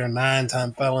 8 or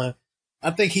 9-time felon,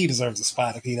 I think he deserves a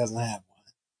spot if he doesn't have one.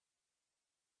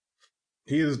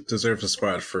 He deserves a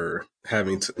spot for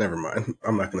having to. Never mind.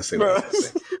 I'm not going to say what I'm going to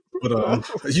say. But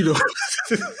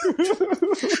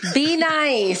be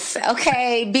nice,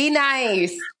 okay? Be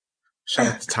nice. Shout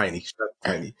out to Tiny.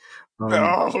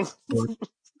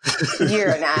 You're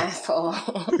an asshole.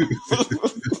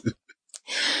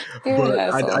 But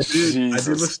I did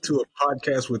listen to a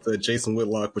podcast with Jason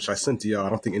Whitlock, which I sent to y'all. I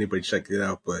don't think anybody checked it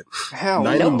out, but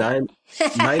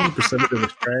 90% of it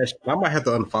was trash. I might have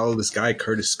to unfollow this guy,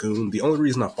 Curtis Schoon. The only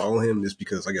reason I follow him is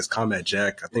because I guess Combat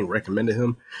Jack, I think, recommended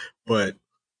him. But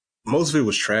most of it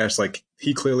was trash. Like,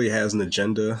 he clearly has an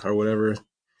agenda or whatever.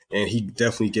 And he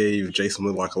definitely gave Jason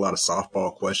Whitlock a lot of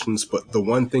softball questions. But the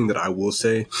one thing that I will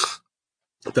say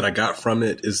that I got from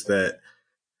it is that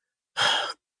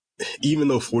even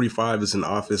though 45 is in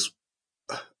office,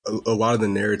 a lot of the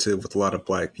narrative with a lot of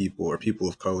black people or people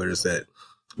of color is that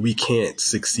we can't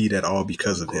succeed at all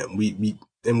because of him.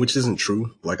 And which isn't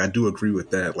true. Like, I do agree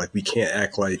with that. Like, we can't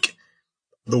act like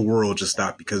the world just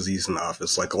stopped because he's in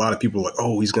office. Like, a lot of people are like,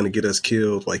 oh, he's going to get us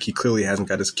killed. Like, he clearly hasn't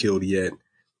got us killed yet.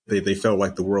 They felt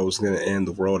like the world was going to end.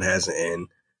 The world hasn't. And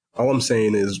all I'm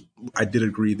saying is I did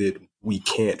agree that we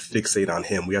can't fixate on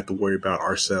him. We have to worry about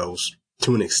ourselves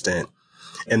to an extent.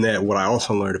 And that what I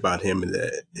also learned about him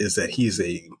is that he's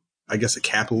a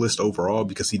capitalist overall,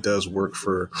 because he does work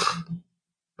for,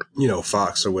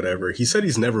 Fox or whatever. He said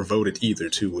he's never voted either,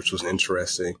 too, which was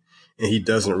interesting. And he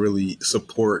doesn't really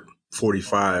support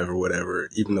 45 or whatever,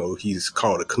 even though he's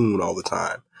called a coon all the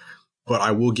time. But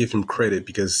I will give him credit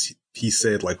because he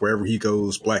said, like, wherever he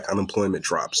goes, black unemployment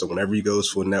drops. So whenever he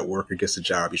goes to a network or gets a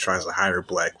job, he tries to hire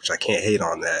black, which I can't hate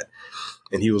on that.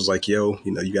 And he was like, yo,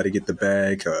 you got to get the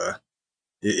bag.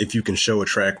 If you can show a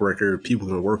track record, people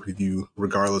can work with you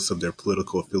regardless of their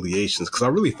political affiliations. Because I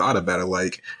really thought about it,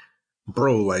 like,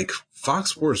 bro, like,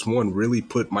 Fox Sports 1 really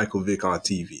put Michael Vick on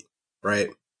TV, right?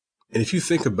 And if you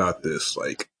think about this,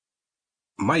 like,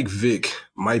 Mike Vick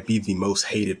might be the most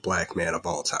hated black man of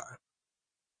all time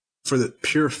for the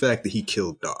pure fact that he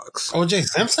killed dogs. O.J.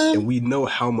 Simpson? And we know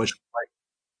how much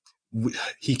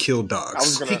he killed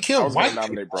dogs. He killed white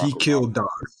people. He killed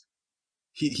dogs.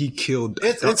 He killed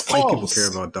it's dogs. Close. White people care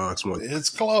about dogs more. It's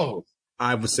close.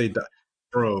 I would say,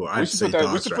 bro, we should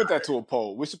put that to a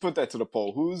poll. We should put that to the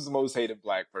poll. Who's the most hated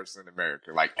black person in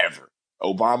America, like ever?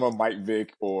 Obama, Mike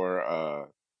Vick, or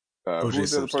O.J.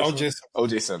 Simpson.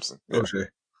 O.J. Simpson. Yeah. O.J.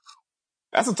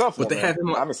 That's a tough one. But they had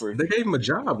him, honestly. They gave him a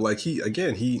job. Like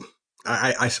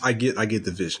I get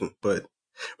the vision, but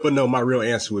no, my real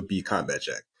answer would be Combat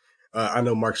Jack. I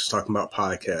know Mark's talking about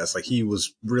podcasts. Like, he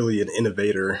was really an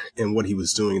innovator in what he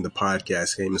was doing in the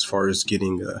podcast game as far as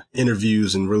getting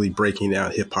interviews and really breaking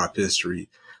down hip hop history.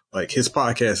 Like, his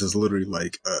podcast is literally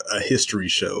like a history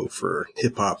show for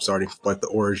hip hop, starting from like the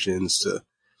origins to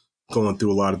going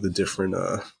through a lot of the different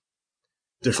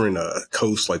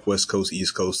coasts, like West Coast,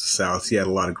 East Coast, the South. He had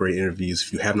a lot of great interviews.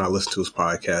 If you have not listened to his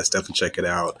podcast, definitely check it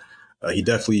out. He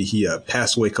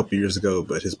passed away a couple years ago,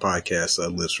 but his podcast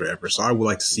lives forever. So I would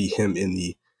like to see him in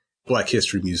the Black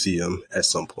History Museum at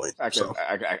some point. I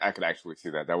could actually see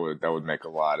that. That would make a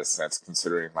lot of sense,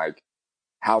 considering like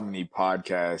how many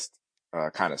podcasts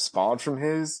kind of spawned from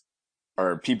his,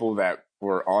 or people that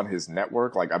were on his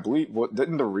network. Like, I believe,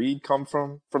 didn't the Read come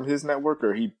from his network,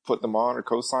 or he put them on or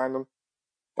co-signed them?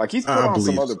 Like, he's put on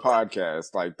some other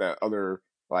podcasts, like that other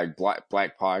like black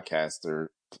podcaster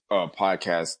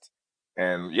podcast.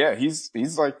 And yeah, he's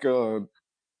like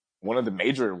one of the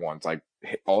major ones, like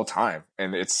all time.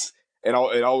 And it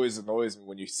always annoys me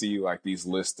when you see like these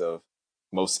lists of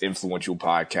most influential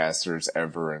podcasters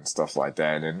ever and stuff like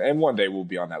that. And one day we'll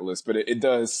be on that list, but it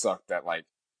does suck that like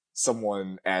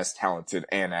someone as talented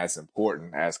and as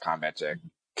important as Combat Jack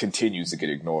continues to get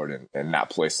ignored and not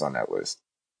placed on that list.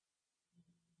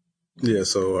 Yeah.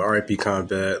 So R.I.P.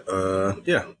 Combat.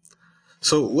 Yeah.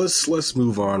 So let's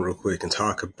move on real quick and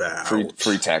talk about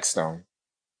free Tax Stone.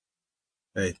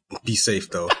 Hey, be safe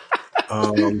though.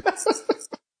 I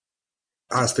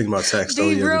was thinking about Tax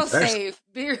Stone. Be real safe.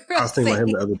 I was thinking about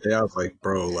him the other day. I was like,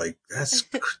 bro, like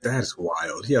that's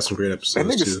wild. He has some great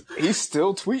episodes too. He's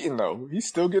still tweeting though. He's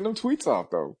still getting them tweets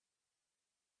off though.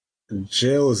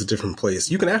 Jail is a different place.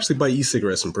 You can actually buy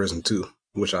e-cigarettes in prison too,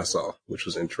 which I saw, which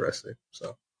was interesting.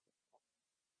 So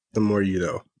the more you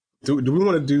know. Do we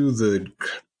want to do the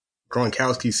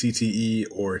Gronkowski CTE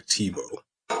or Tebow?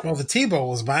 Well, the Tebow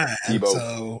was mine.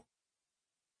 So,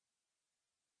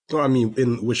 well, I mean,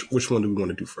 in which one do we want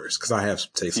to do first? Because I have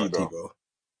some takes on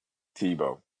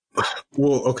Tebow.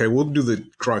 Well, okay, we'll do the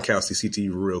Gronkowski CTE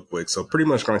real quick. So pretty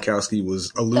much Gronkowski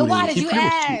was alluding. So why did you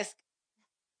ask?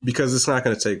 Because it's not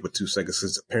going to take but 2 seconds.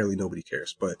 Because apparently nobody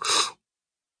cares. But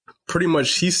pretty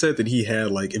much, he said that he had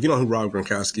like, if you know who Rob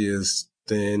Gronkowski is,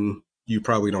 then you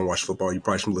probably don't watch football. You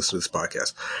probably shouldn't listen to this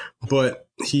podcast. But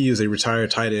he is a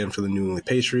retired tight end for the New England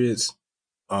Patriots.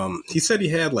 He said he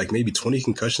had like maybe 20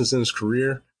 concussions in his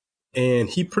career. And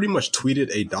he pretty much tweeted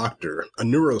a doctor, a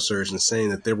neurosurgeon, saying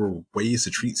that there were ways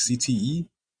to treat CTE.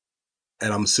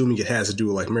 And I'm assuming it has to do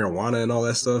with like marijuana and all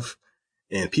that stuff.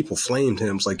 And people flamed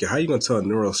him. It's like, how are you going to tell a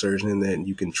neurosurgeon that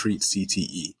you can treat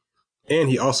CTE? And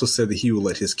he also said that he would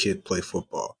let his kid play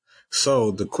football.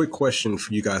 So the quick question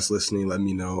for you guys listening,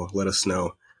 let us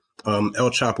know. El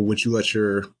Chopper, would you let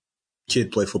your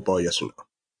kid play football, yes or no?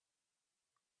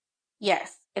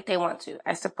 Yes, if they want to.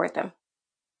 I support them.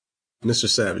 Mr.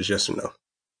 Savage, yes or no?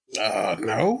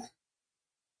 No.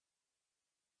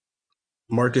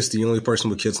 Marcus, the only person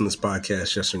with kids on this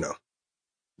podcast, yes or no?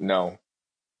 No.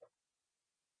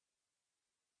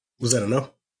 Was that a no?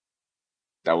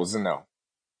 That was a no.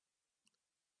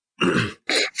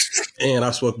 And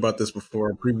I've spoken about this before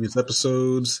in previous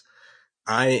episodes.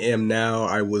 I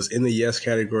was in the yes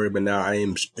category, but now I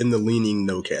am in the leaning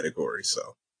no category.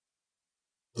 So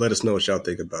let us know what y'all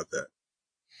think about that.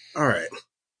 All right.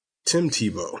 Tim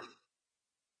Tebow.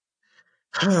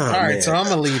 All right. So I'm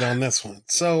going to lead on this one.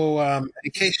 So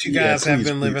in case you guys have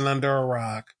been living under a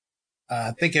rock,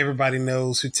 I think everybody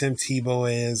knows who Tim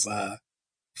Tebow is.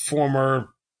 Former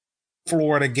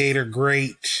Florida Gator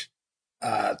great.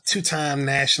 2-time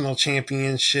national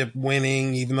championship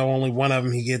winning, even though only one of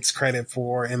them he gets credit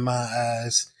for in my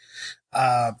eyes.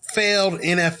 Failed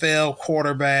NFL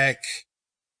quarterback.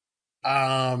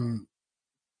 It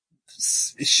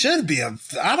should be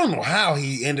I don't know how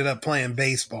he ended up playing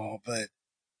baseball, but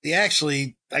he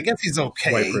actually, I guess he's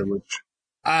okay. White privilege.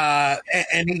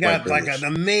 And he got like an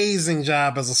amazing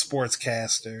job as a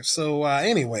sportscaster. So,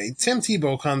 anyway, Tim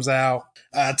Tebow comes out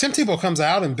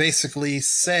and basically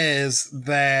says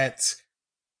that,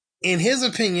 in his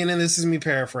opinion, and this is me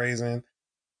paraphrasing,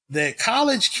 that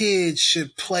college kids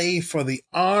should play for the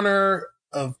honor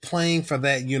of playing for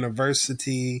that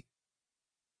university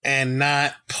and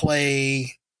not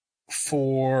play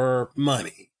for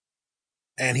money.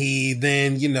 And he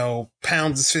then,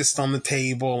 pounds his fist on the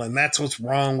table, and that's what's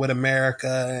wrong with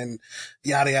America, and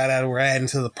yada, yada, we're adding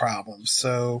to the problem.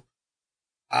 So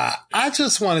I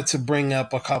just wanted to bring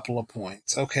up a couple of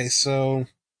points. Okay, so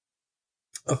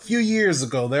a few years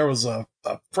ago, there was a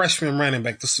freshman running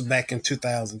back. This was back in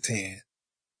 2010.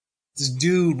 This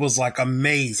dude was like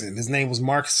amazing. His name was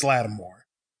Marcus Lattimore.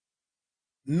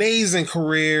 Amazing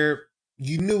career.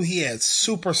 You knew he had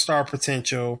superstar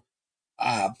potential.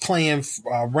 Playing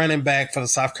running back for the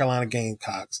South Carolina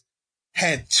Gamecocks.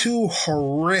 Had 2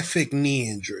 horrific knee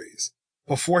injuries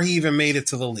before he even made it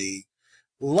to the league.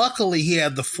 Luckily, he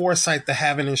had the foresight to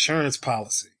have an insurance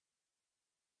policy.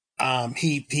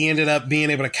 He ended up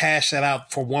being able to cash that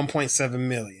out for $1.7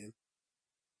 million.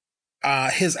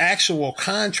 His actual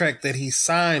contract that he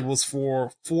signed was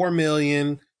for $4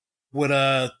 million with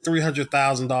a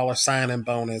 $300,000 signing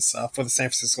bonus for the San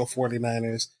Francisco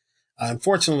 49ers.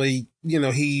 Unfortunately,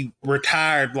 he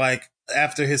retired like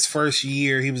after his first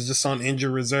year. He was just on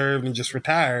injured reserve and just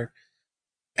retired.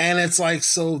 And it's like,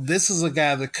 so this is a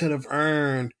guy that could have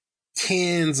earned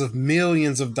tens of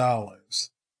millions of dollars.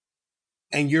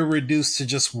 And you're reduced to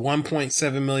just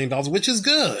 $1.7 million, which is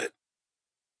good.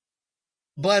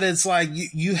 But it's like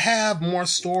you have more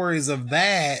stories of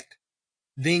that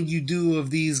than you do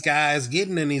of these guys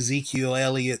getting an Ezekiel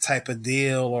Elliott type of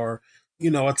deal, or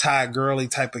a Todd Gurley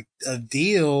type of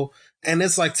deal. And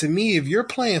it's like, to me, if you're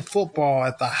playing football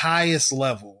at the highest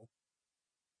level,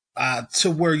 to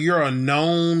where you're a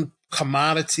known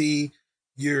commodity,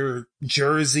 your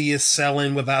jersey is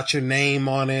selling without your name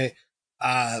on it.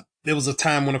 There was a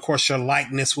time when, of course, your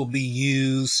likeness will be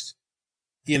used,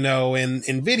 in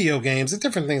video games and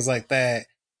different things like that.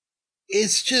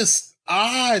 It's just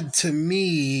odd to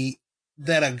me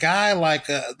that a guy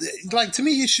to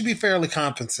me, he should be fairly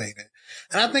compensated.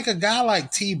 And I think a guy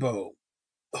like Tebow,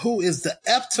 who is the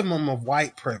epitome of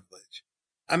white privilege.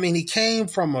 I mean, he came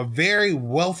from a very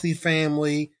wealthy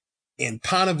family in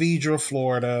Ponte Vedra,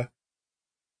 Florida.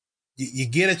 You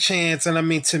get a chance. And I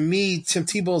mean, to me, Tim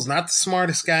Tebow is not the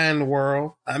smartest guy in the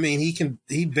world. I mean,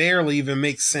 he barely even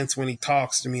makes sense when he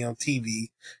talks to me on TV.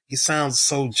 He sounds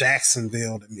so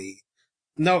Jacksonville to me.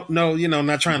 No,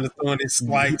 not trying to throw in his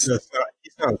slights.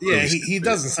 He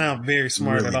doesn't sound very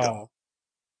smart at all.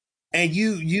 And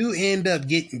you end up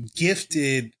getting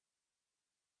gifted,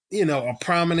 a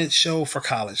prominent show for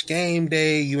College Game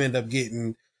Day. You end up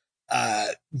getting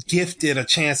gifted a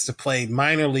chance to play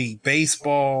minor league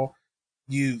baseball.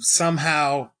 You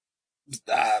somehow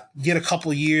get a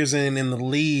couple years in the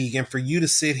league, and for you to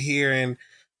sit here and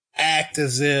act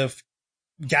as if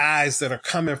guys that are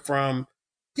coming from,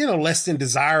 less than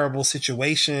desirable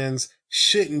situations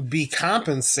shouldn't be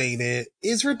compensated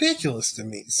is ridiculous to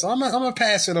me. So I'm gonna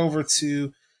pass it over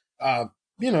to,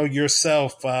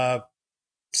 yourself,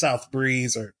 South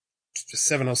Breeze or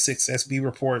 706 SB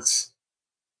Reports.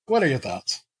 What are your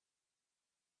thoughts?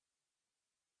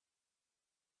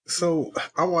 So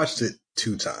I watched it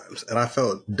 2 times and I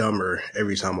felt dumber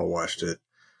every time I watched it.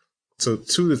 So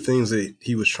 2 of the things that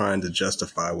he was trying to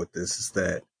justify with this is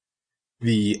that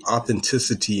the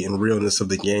authenticity and realness of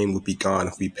the game would be gone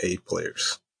if we paid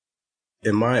players.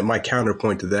 And my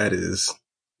counterpoint to that is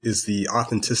the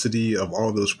authenticity of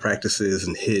all those practices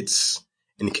and hits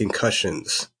and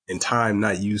concussions and time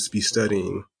not used to be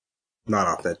studying not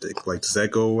authentic. Like, does that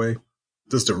go away?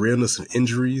 Does the realness of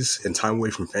injuries and time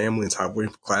away from family and time away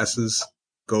from classes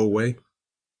go away?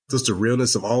 Does the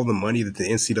realness of all the money that the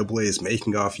NCAA is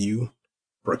making off you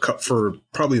for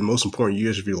probably the most important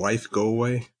years of your life go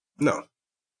away? No.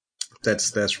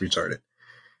 That's retarded.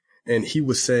 And he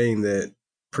was saying that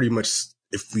pretty much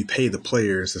if we pay the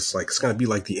players, it's going to be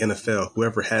like the NFL.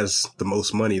 Whoever has the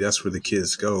most money, that's where the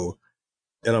kids go.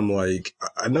 And I'm like,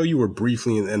 I know you were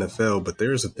briefly in the NFL, but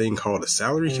there's a thing called a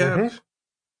salary cap,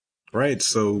 right?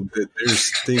 So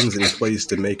there's things in place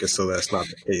to make it so that's not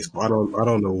the case. But I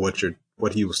don't know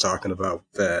what he was talking about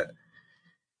with that.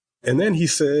 And then he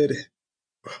said,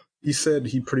 he said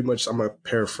he pretty much, I'm going to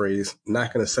paraphrase,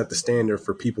 not going to set the standard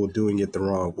for people doing it the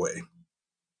wrong way.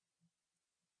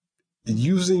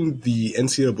 Using the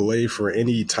NCAA for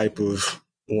any type of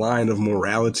line of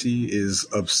morality is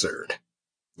absurd.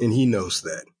 And he knows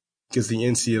that because the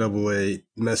NCAA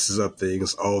messes up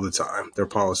things all the time. Their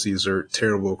policies are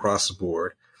terrible across the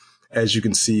board. As you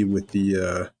can see with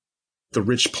the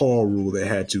Rich Paul rule they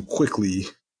had to quickly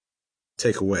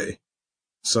take away.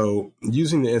 So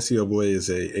using the NCAA as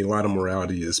a line of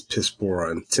morality is piss poor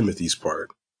on Timothy's part.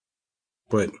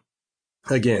 But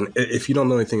again, if you don't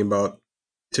know anything about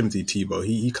Timothy Tebow,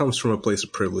 he comes from a place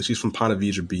of privilege. He's from Ponte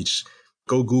Vedra Beach.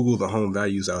 Go Google the home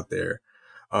values out there.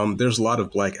 There's a lot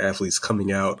of black athletes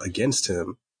coming out against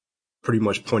him, pretty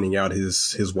much pointing out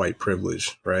his white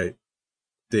privilege, right?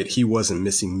 That he wasn't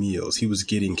missing meals. He was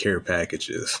getting care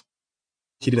packages.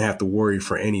 He didn't have to worry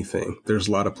for anything. There's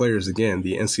a lot of players, again,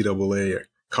 the NCAA or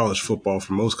college football,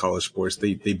 for most college sports,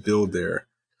 they build their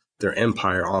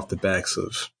empire off the backs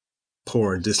of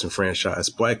poor and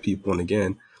disenfranchised black people. And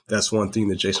again, that's one thing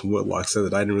that Jason Whitlock said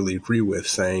that I didn't really agree with,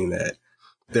 saying that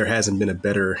there hasn't been a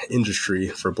better industry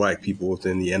for black people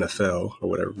within the NFL or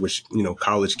whatever, which,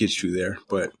 college gets you there.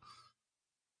 But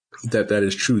that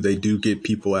is true. They do get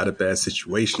people out of bad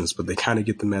situations, but they kind of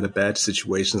get them out of bad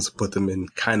situations, put them in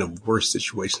kind of worse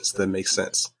situations. That makes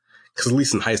sense. Because at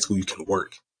least in high school, you can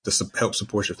work to help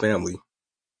support your family.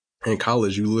 In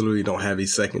college, you literally don't have a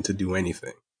second to do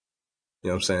anything. You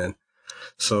know what I'm saying?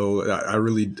 So I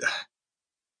really,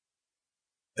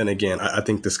 and again, I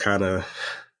think this kind of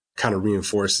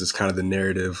reinforces kind of the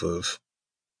narrative of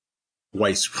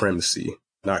white supremacy,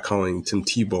 not calling Tim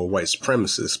Tebow a white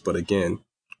supremacist, but again,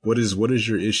 what is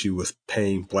your issue with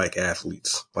paying black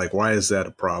athletes? Like, why is that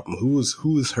a problem? Who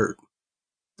is hurt?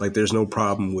 Like, there's no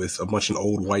problem with a bunch of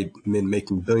old white men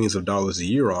making billions of dollars a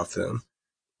year off them,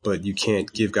 but you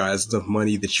can't give guys the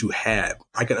money that you have.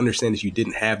 I can understand if you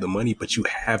didn't have the money, but you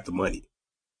have the money.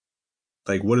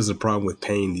 Like, what is the problem with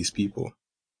paying these people?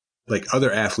 Like,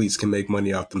 other athletes can make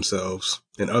money off themselves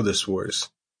in other sports.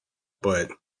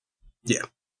 But yeah,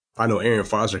 I know Aaron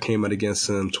Foster came out against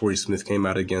him. Torrey Smith came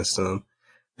out against him.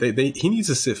 He needs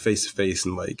to sit face to face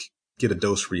and like get a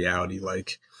dose of reality.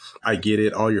 Like, I get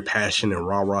it, all your passion and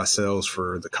rah-rah sells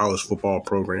for the college football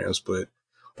programs, but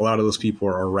a lot of those people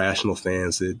are rational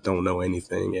fans that don't know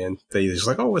anything. And they just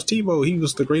like, oh, it's Tebow. He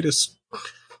was the greatest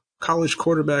college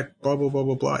quarterback, blah, blah, blah,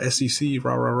 blah, blah, SEC,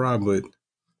 rah, rah, rah. But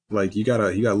like, you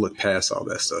gotta look past all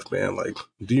that stuff, man. Like,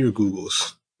 do your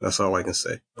Googles. That's all I can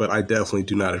say. But I definitely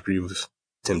do not agree with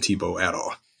Tim Tebow at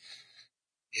all.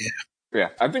 Yeah,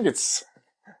 I think it's,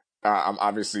 I'm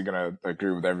obviously going to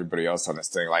agree with everybody else on this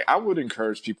thing. Like, I would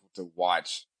encourage people to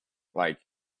watch, like,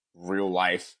 real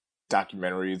life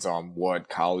documentaries on what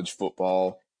college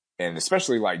football and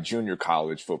especially like junior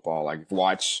college football, like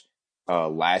watch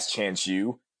Last Chance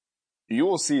U. You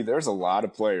will see there's a lot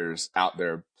of players out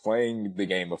there playing the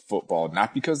game of football,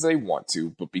 not because they want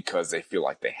to, but because they feel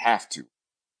like they have to,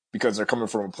 because they're coming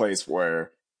from a place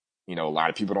where, a lot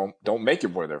of people don't make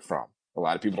it where they're from. A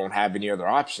lot of people don't have any other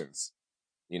options.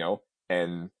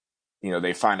 And,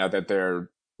 they find out that they're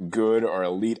good or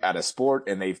elite at a sport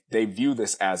and they view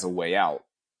this as a way out.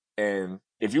 And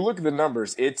if you look at the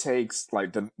numbers, it takes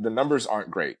like the numbers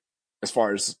aren't great as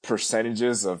far as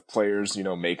percentages of players,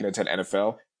 making it to the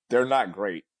NFL. They're not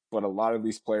great, but a lot of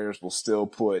these players will still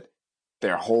put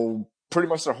pretty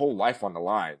much their whole life on the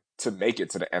line to make it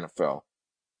to the NFL.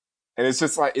 And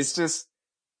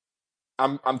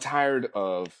I'm tired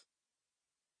of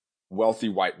wealthy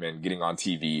white men getting on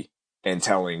TV and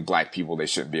telling black people they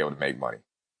shouldn't be able to make money.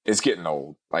 It's getting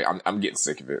old. Like, I'm getting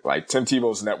sick of it. Like, Tim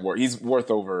Tebow's net worth, he's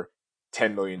worth over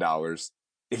 $10 million.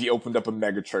 If he opened up a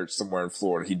mega church somewhere in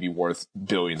Florida, he'd be worth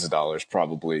billions of dollars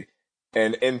probably.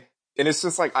 And it's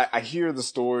just like, I hear the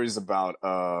stories about,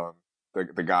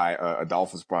 the guy,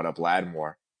 Adolphus brought up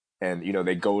Lattimore, and,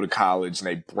 they go to college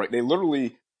and they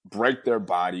literally break their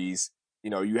bodies.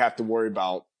 You have to worry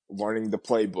about learning the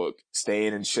playbook,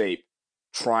 staying in shape,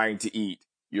 trying to eat,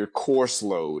 your course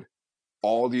load,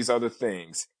 all these other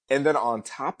things. And then on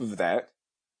top of that,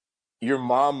 your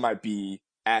mom might be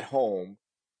at home.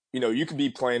 You could be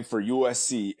playing for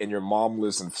USC and your mom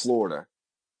lives in Florida.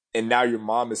 And now your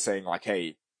mom is saying like,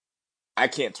 hey, I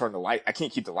can't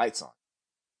keep the lights on.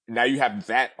 Now you have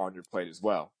that on your plate as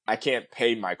well. I can't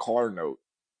pay my car note.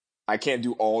 I can't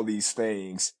do all these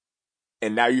things.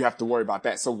 And now you have to worry about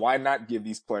that. So why not give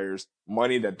these players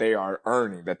money that they are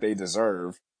earning, that they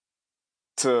deserve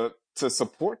to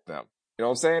support them? You know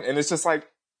what I'm saying? And it's just like,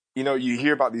 you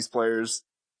hear about these players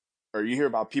or you hear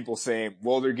about people saying,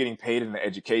 well, they're getting paid in the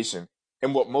education.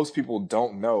 And what most people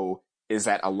don't know is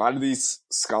that a lot of these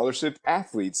scholarship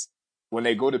athletes, when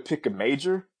they go to pick a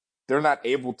major, they're not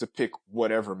able to pick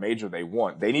whatever major they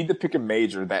want. They need to pick a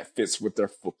major that fits with their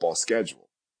football schedule.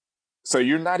 So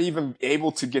you're not even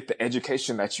able to get the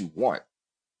education that you want.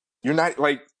 You're not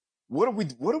like, what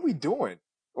are we doing?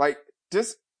 Like,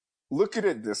 just look at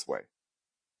it this way.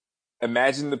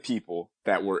 Imagine the people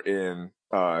that were in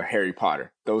Harry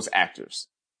Potter, those actors.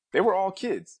 They were all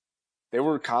kids. They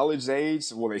were college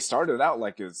age. Well, they started out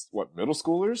like as middle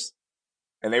schoolers,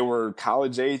 and they were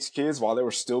college age kids while they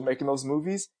were still making those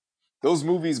movies. Those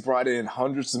movies brought in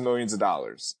hundreds of millions of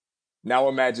dollars. Now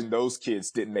imagine those kids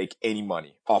didn't make any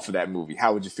money off of that movie.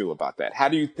 How would you feel about that? How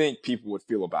do you think people would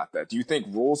feel about that? Do you think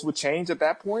rules would change at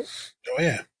that point? Oh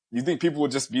yeah. You think people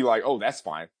would just be like, oh, that's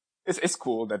fine. It's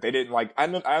cool that they didn't like, I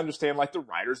understand like the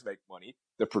writers make money,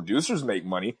 the producers make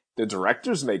money, the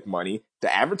directors make money,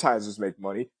 the advertisers make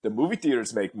money, the movie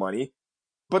theaters make money.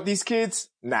 But these kids,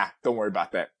 nah, don't worry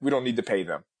about that. We don't need to pay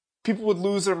them. People would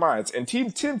lose their minds. And Tim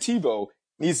Tebow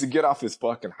needs to get off his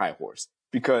fucking high horse,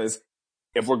 because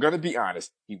if we're going to be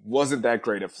honest, he wasn't that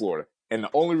great at Florida. And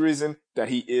the only reason that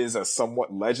he is a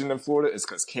somewhat legend in Florida is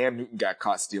because Cam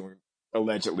Newton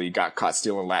allegedly got caught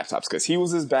stealing laptops, because he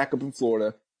was his backup in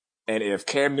Florida. And if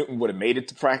Cam Newton would have made it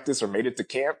to practice or made it to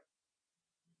camp,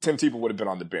 Tim Tebow would have been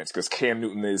on the bench, because Cam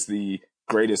Newton is the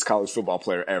greatest college football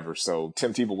player ever. So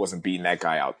Tim Tebow wasn't beating that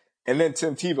guy out. And then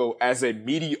Tim Tebow, as a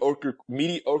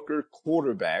mediocre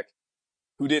quarterback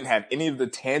who didn't have any of the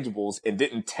tangibles and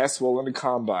didn't test well in the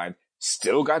combine,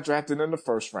 still got drafted in the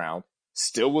first round,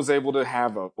 still was able to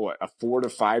have a 4 to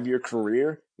 5 year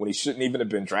career when he shouldn't even have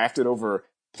been drafted over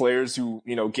players who,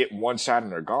 get one shot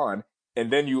and they're gone.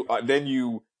 And then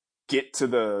you get to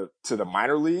the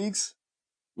minor leagues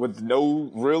with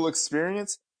no real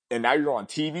experience, and now you're on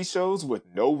TV shows with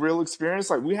no real experience.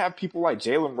 Like, we have people like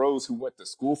Jalen Rose who went to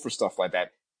school for stuff like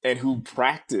that and who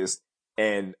practiced,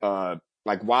 and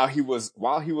like while he was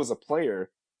a player,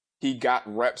 he got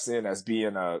reps in as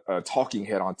being a talking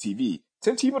head on TV.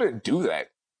 Tim Tebow didn't do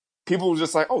that. People were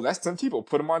just like, oh, that's Tim Tebow,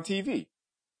 put him on TV.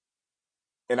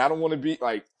 And I don't want to be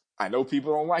like, I know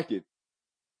people don't like it,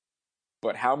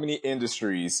 but how many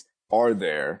industries are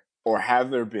there or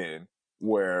have there been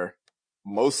where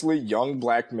mostly young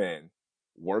black men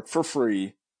work for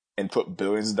free and put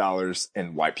billions of dollars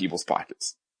in white people's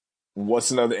pockets?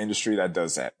 What's another industry that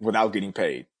does that without getting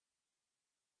paid?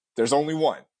 There's only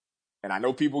one. And I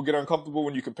know people get uncomfortable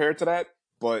when you compare it to that,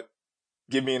 but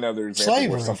give me another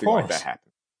example where something like that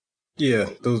happened. Yeah,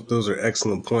 those are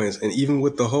excellent points. And even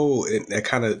with the whole, that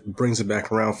kind of brings it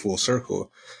back around full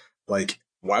circle. Like,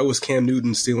 why was Cam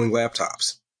Newton stealing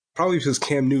laptops? Probably because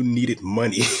Cam Newton needed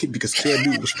money, because Cam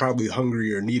Newton was probably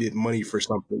hungry or needed money for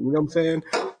something. You know what I'm saying?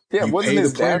 Yeah, wasn't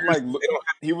his dad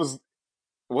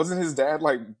wasn't his dad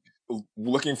like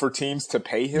looking for teams to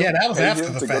pay him? Yeah, that was after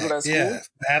the fact. Go to that school? Yeah,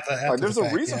 after there's the a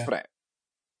fact, reason for that.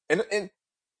 And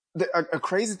a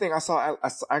crazy thing I saw, I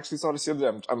actually saw this the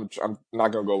other day. I'm not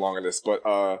gonna go long on this,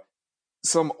 but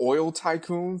some oil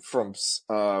tycoon from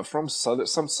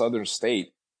some southern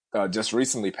state just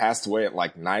recently passed away at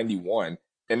like 91,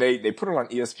 and they put it on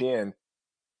ESPN.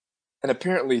 And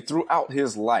apparently, throughout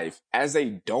his life as a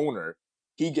donor,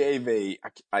 he gave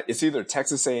it's either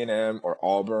Texas A&M or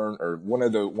Auburn or one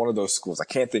of those schools. I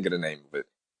can't think of the name of it,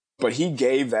 but he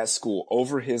gave that school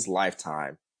over his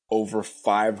lifetime over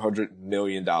 $500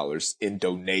 million in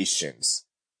donations.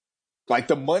 Like,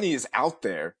 the money is out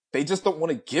there. They just don't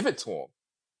want to give it to him.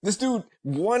 This dude,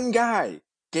 one guy,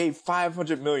 gave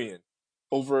 $500 million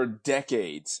over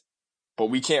decades, but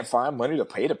we can't find money to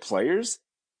pay the players?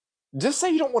 Just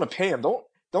say you don't want to pay them.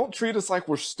 Don't treat us like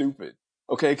we're stupid,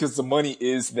 okay? Because the money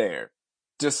is there.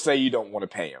 Just say you don't want to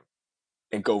pay them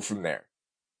and go from there.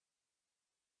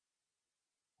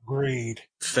 Agreed.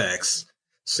 Facts.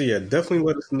 So yeah, definitely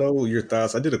let us know your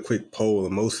thoughts. I did a quick poll,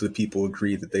 and most of the people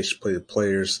agreed that they should play the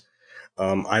players.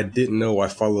 I didn't know I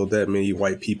followed that many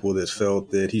white people that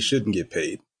felt that he shouldn't get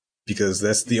paid, because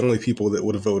that's the only people that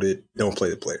would have voted don't play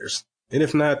the players. And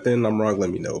if not, then I'm wrong. Let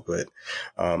me know. But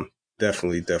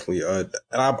definitely. And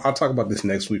I'll talk about this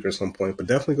next week or some point. But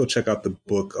definitely go check out the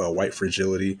book White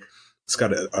Fragility. It's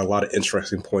got a lot of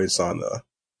interesting points on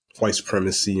white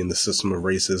supremacy and the system of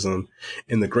racism.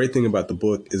 And the great thing about the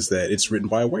book is that it's written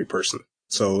by a white person.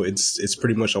 So it's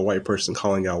pretty much a white person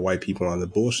calling out white people on the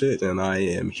bullshit. And I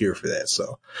am here for that.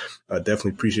 So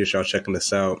definitely appreciate y'all checking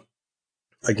this out.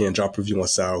 Again, drop a review on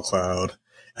SoundCloud,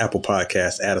 Apple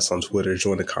Podcasts, add us on Twitter,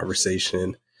 join the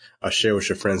conversation, share with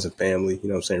your friends and family. You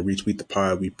know what I'm saying? Retweet the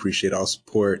pod. We appreciate all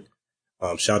support.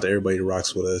 Shout out to everybody who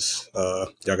rocks with us.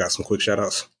 Y'all got some quick shout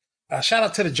outs? Shout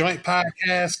out to the Joint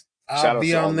Podcast. I'll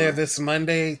be on there this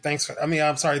Monday.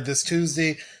 This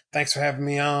Tuesday. Thanks for having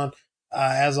me on.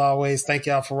 As always, thank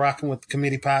y'all for rocking with the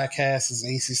Committee Podcast. This is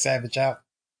AC Savage out.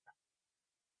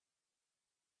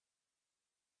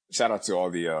 Shout out to all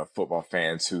the football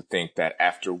fans who think that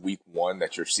after week 1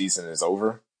 that your season is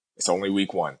over. It's only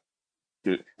week 1.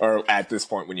 Or at this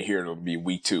point, when you hear it, it'll be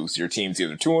week 2. So your team's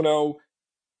either 2-0,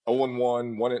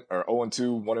 0-1, 1 or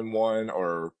 0-2, 1-1,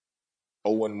 or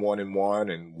 0-1-1 and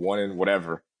 1 and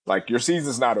whatever. Like, your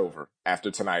season's not over after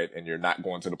tonight, and you're not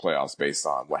going to the playoffs based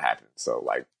on what happened. So,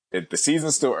 like, the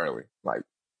season's still early. Like,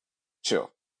 chill.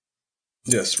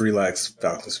 Yes, relax,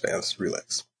 Falcons fans,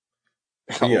 relax.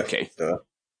 Okay.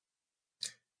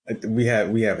 We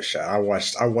have a shot. I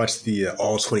watched the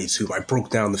all 22. I broke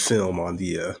down the film on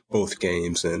the both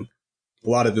games, and a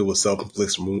lot of it was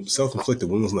self-inflicted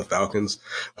wounds on the Falcons.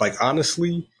 Like,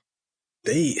 honestly,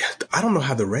 I don't know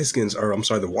how the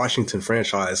Washington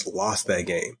franchise lost that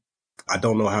game. I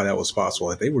don't know how that was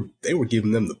possible. They were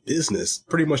giving them the business.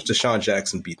 Pretty much Deshaun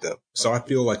Jackson beat them. So I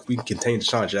feel like we can contain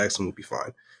Deshaun Jackson, we'll be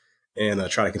fine. And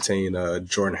try to contain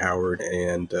Jordan Howard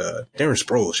and Darren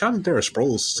Sproles. Shout out to Darren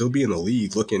Sproles, still be in the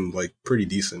league, looking like pretty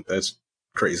decent. That's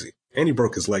crazy. And he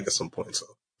broke his leg at some point, so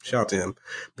shout out to him.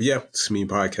 But yeah, it's me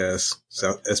podcast,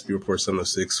 SB Report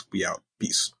 706. We out.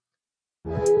 Peace.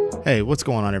 Hey, what's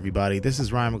going on, everybody? This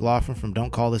is Ryan McLaughlin from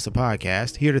Don't Call This a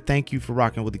Podcast, here to thank you for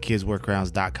rocking with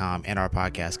thekidswearcrowns.com and our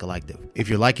podcast collective. If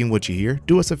you're liking what you hear,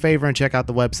 do us a favor and check out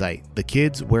the website,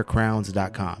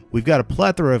 thekidswearcrowns.com. We've got a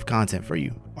plethora of content for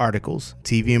you. Articles,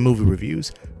 TV and movie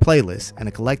reviews, playlists, and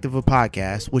a collective of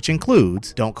podcasts, which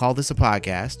includes Don't Call This a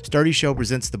Podcast, Sturdy Show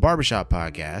Presents the Barbershop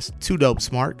Podcast, Two Dope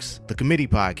Smarks, The Committee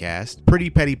Podcast,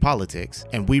 Pretty Petty Politics,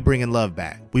 and We Bringin' Love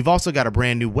Back. We've also got a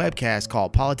brand new webcast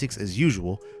called Politics as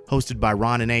Usual, hosted by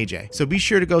Ron and AJ. So be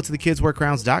sure to go to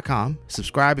thekidswearcrowns.com,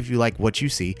 subscribe if you like what you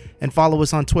see, and follow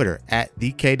us on Twitter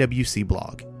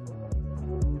 @TheKWCblog.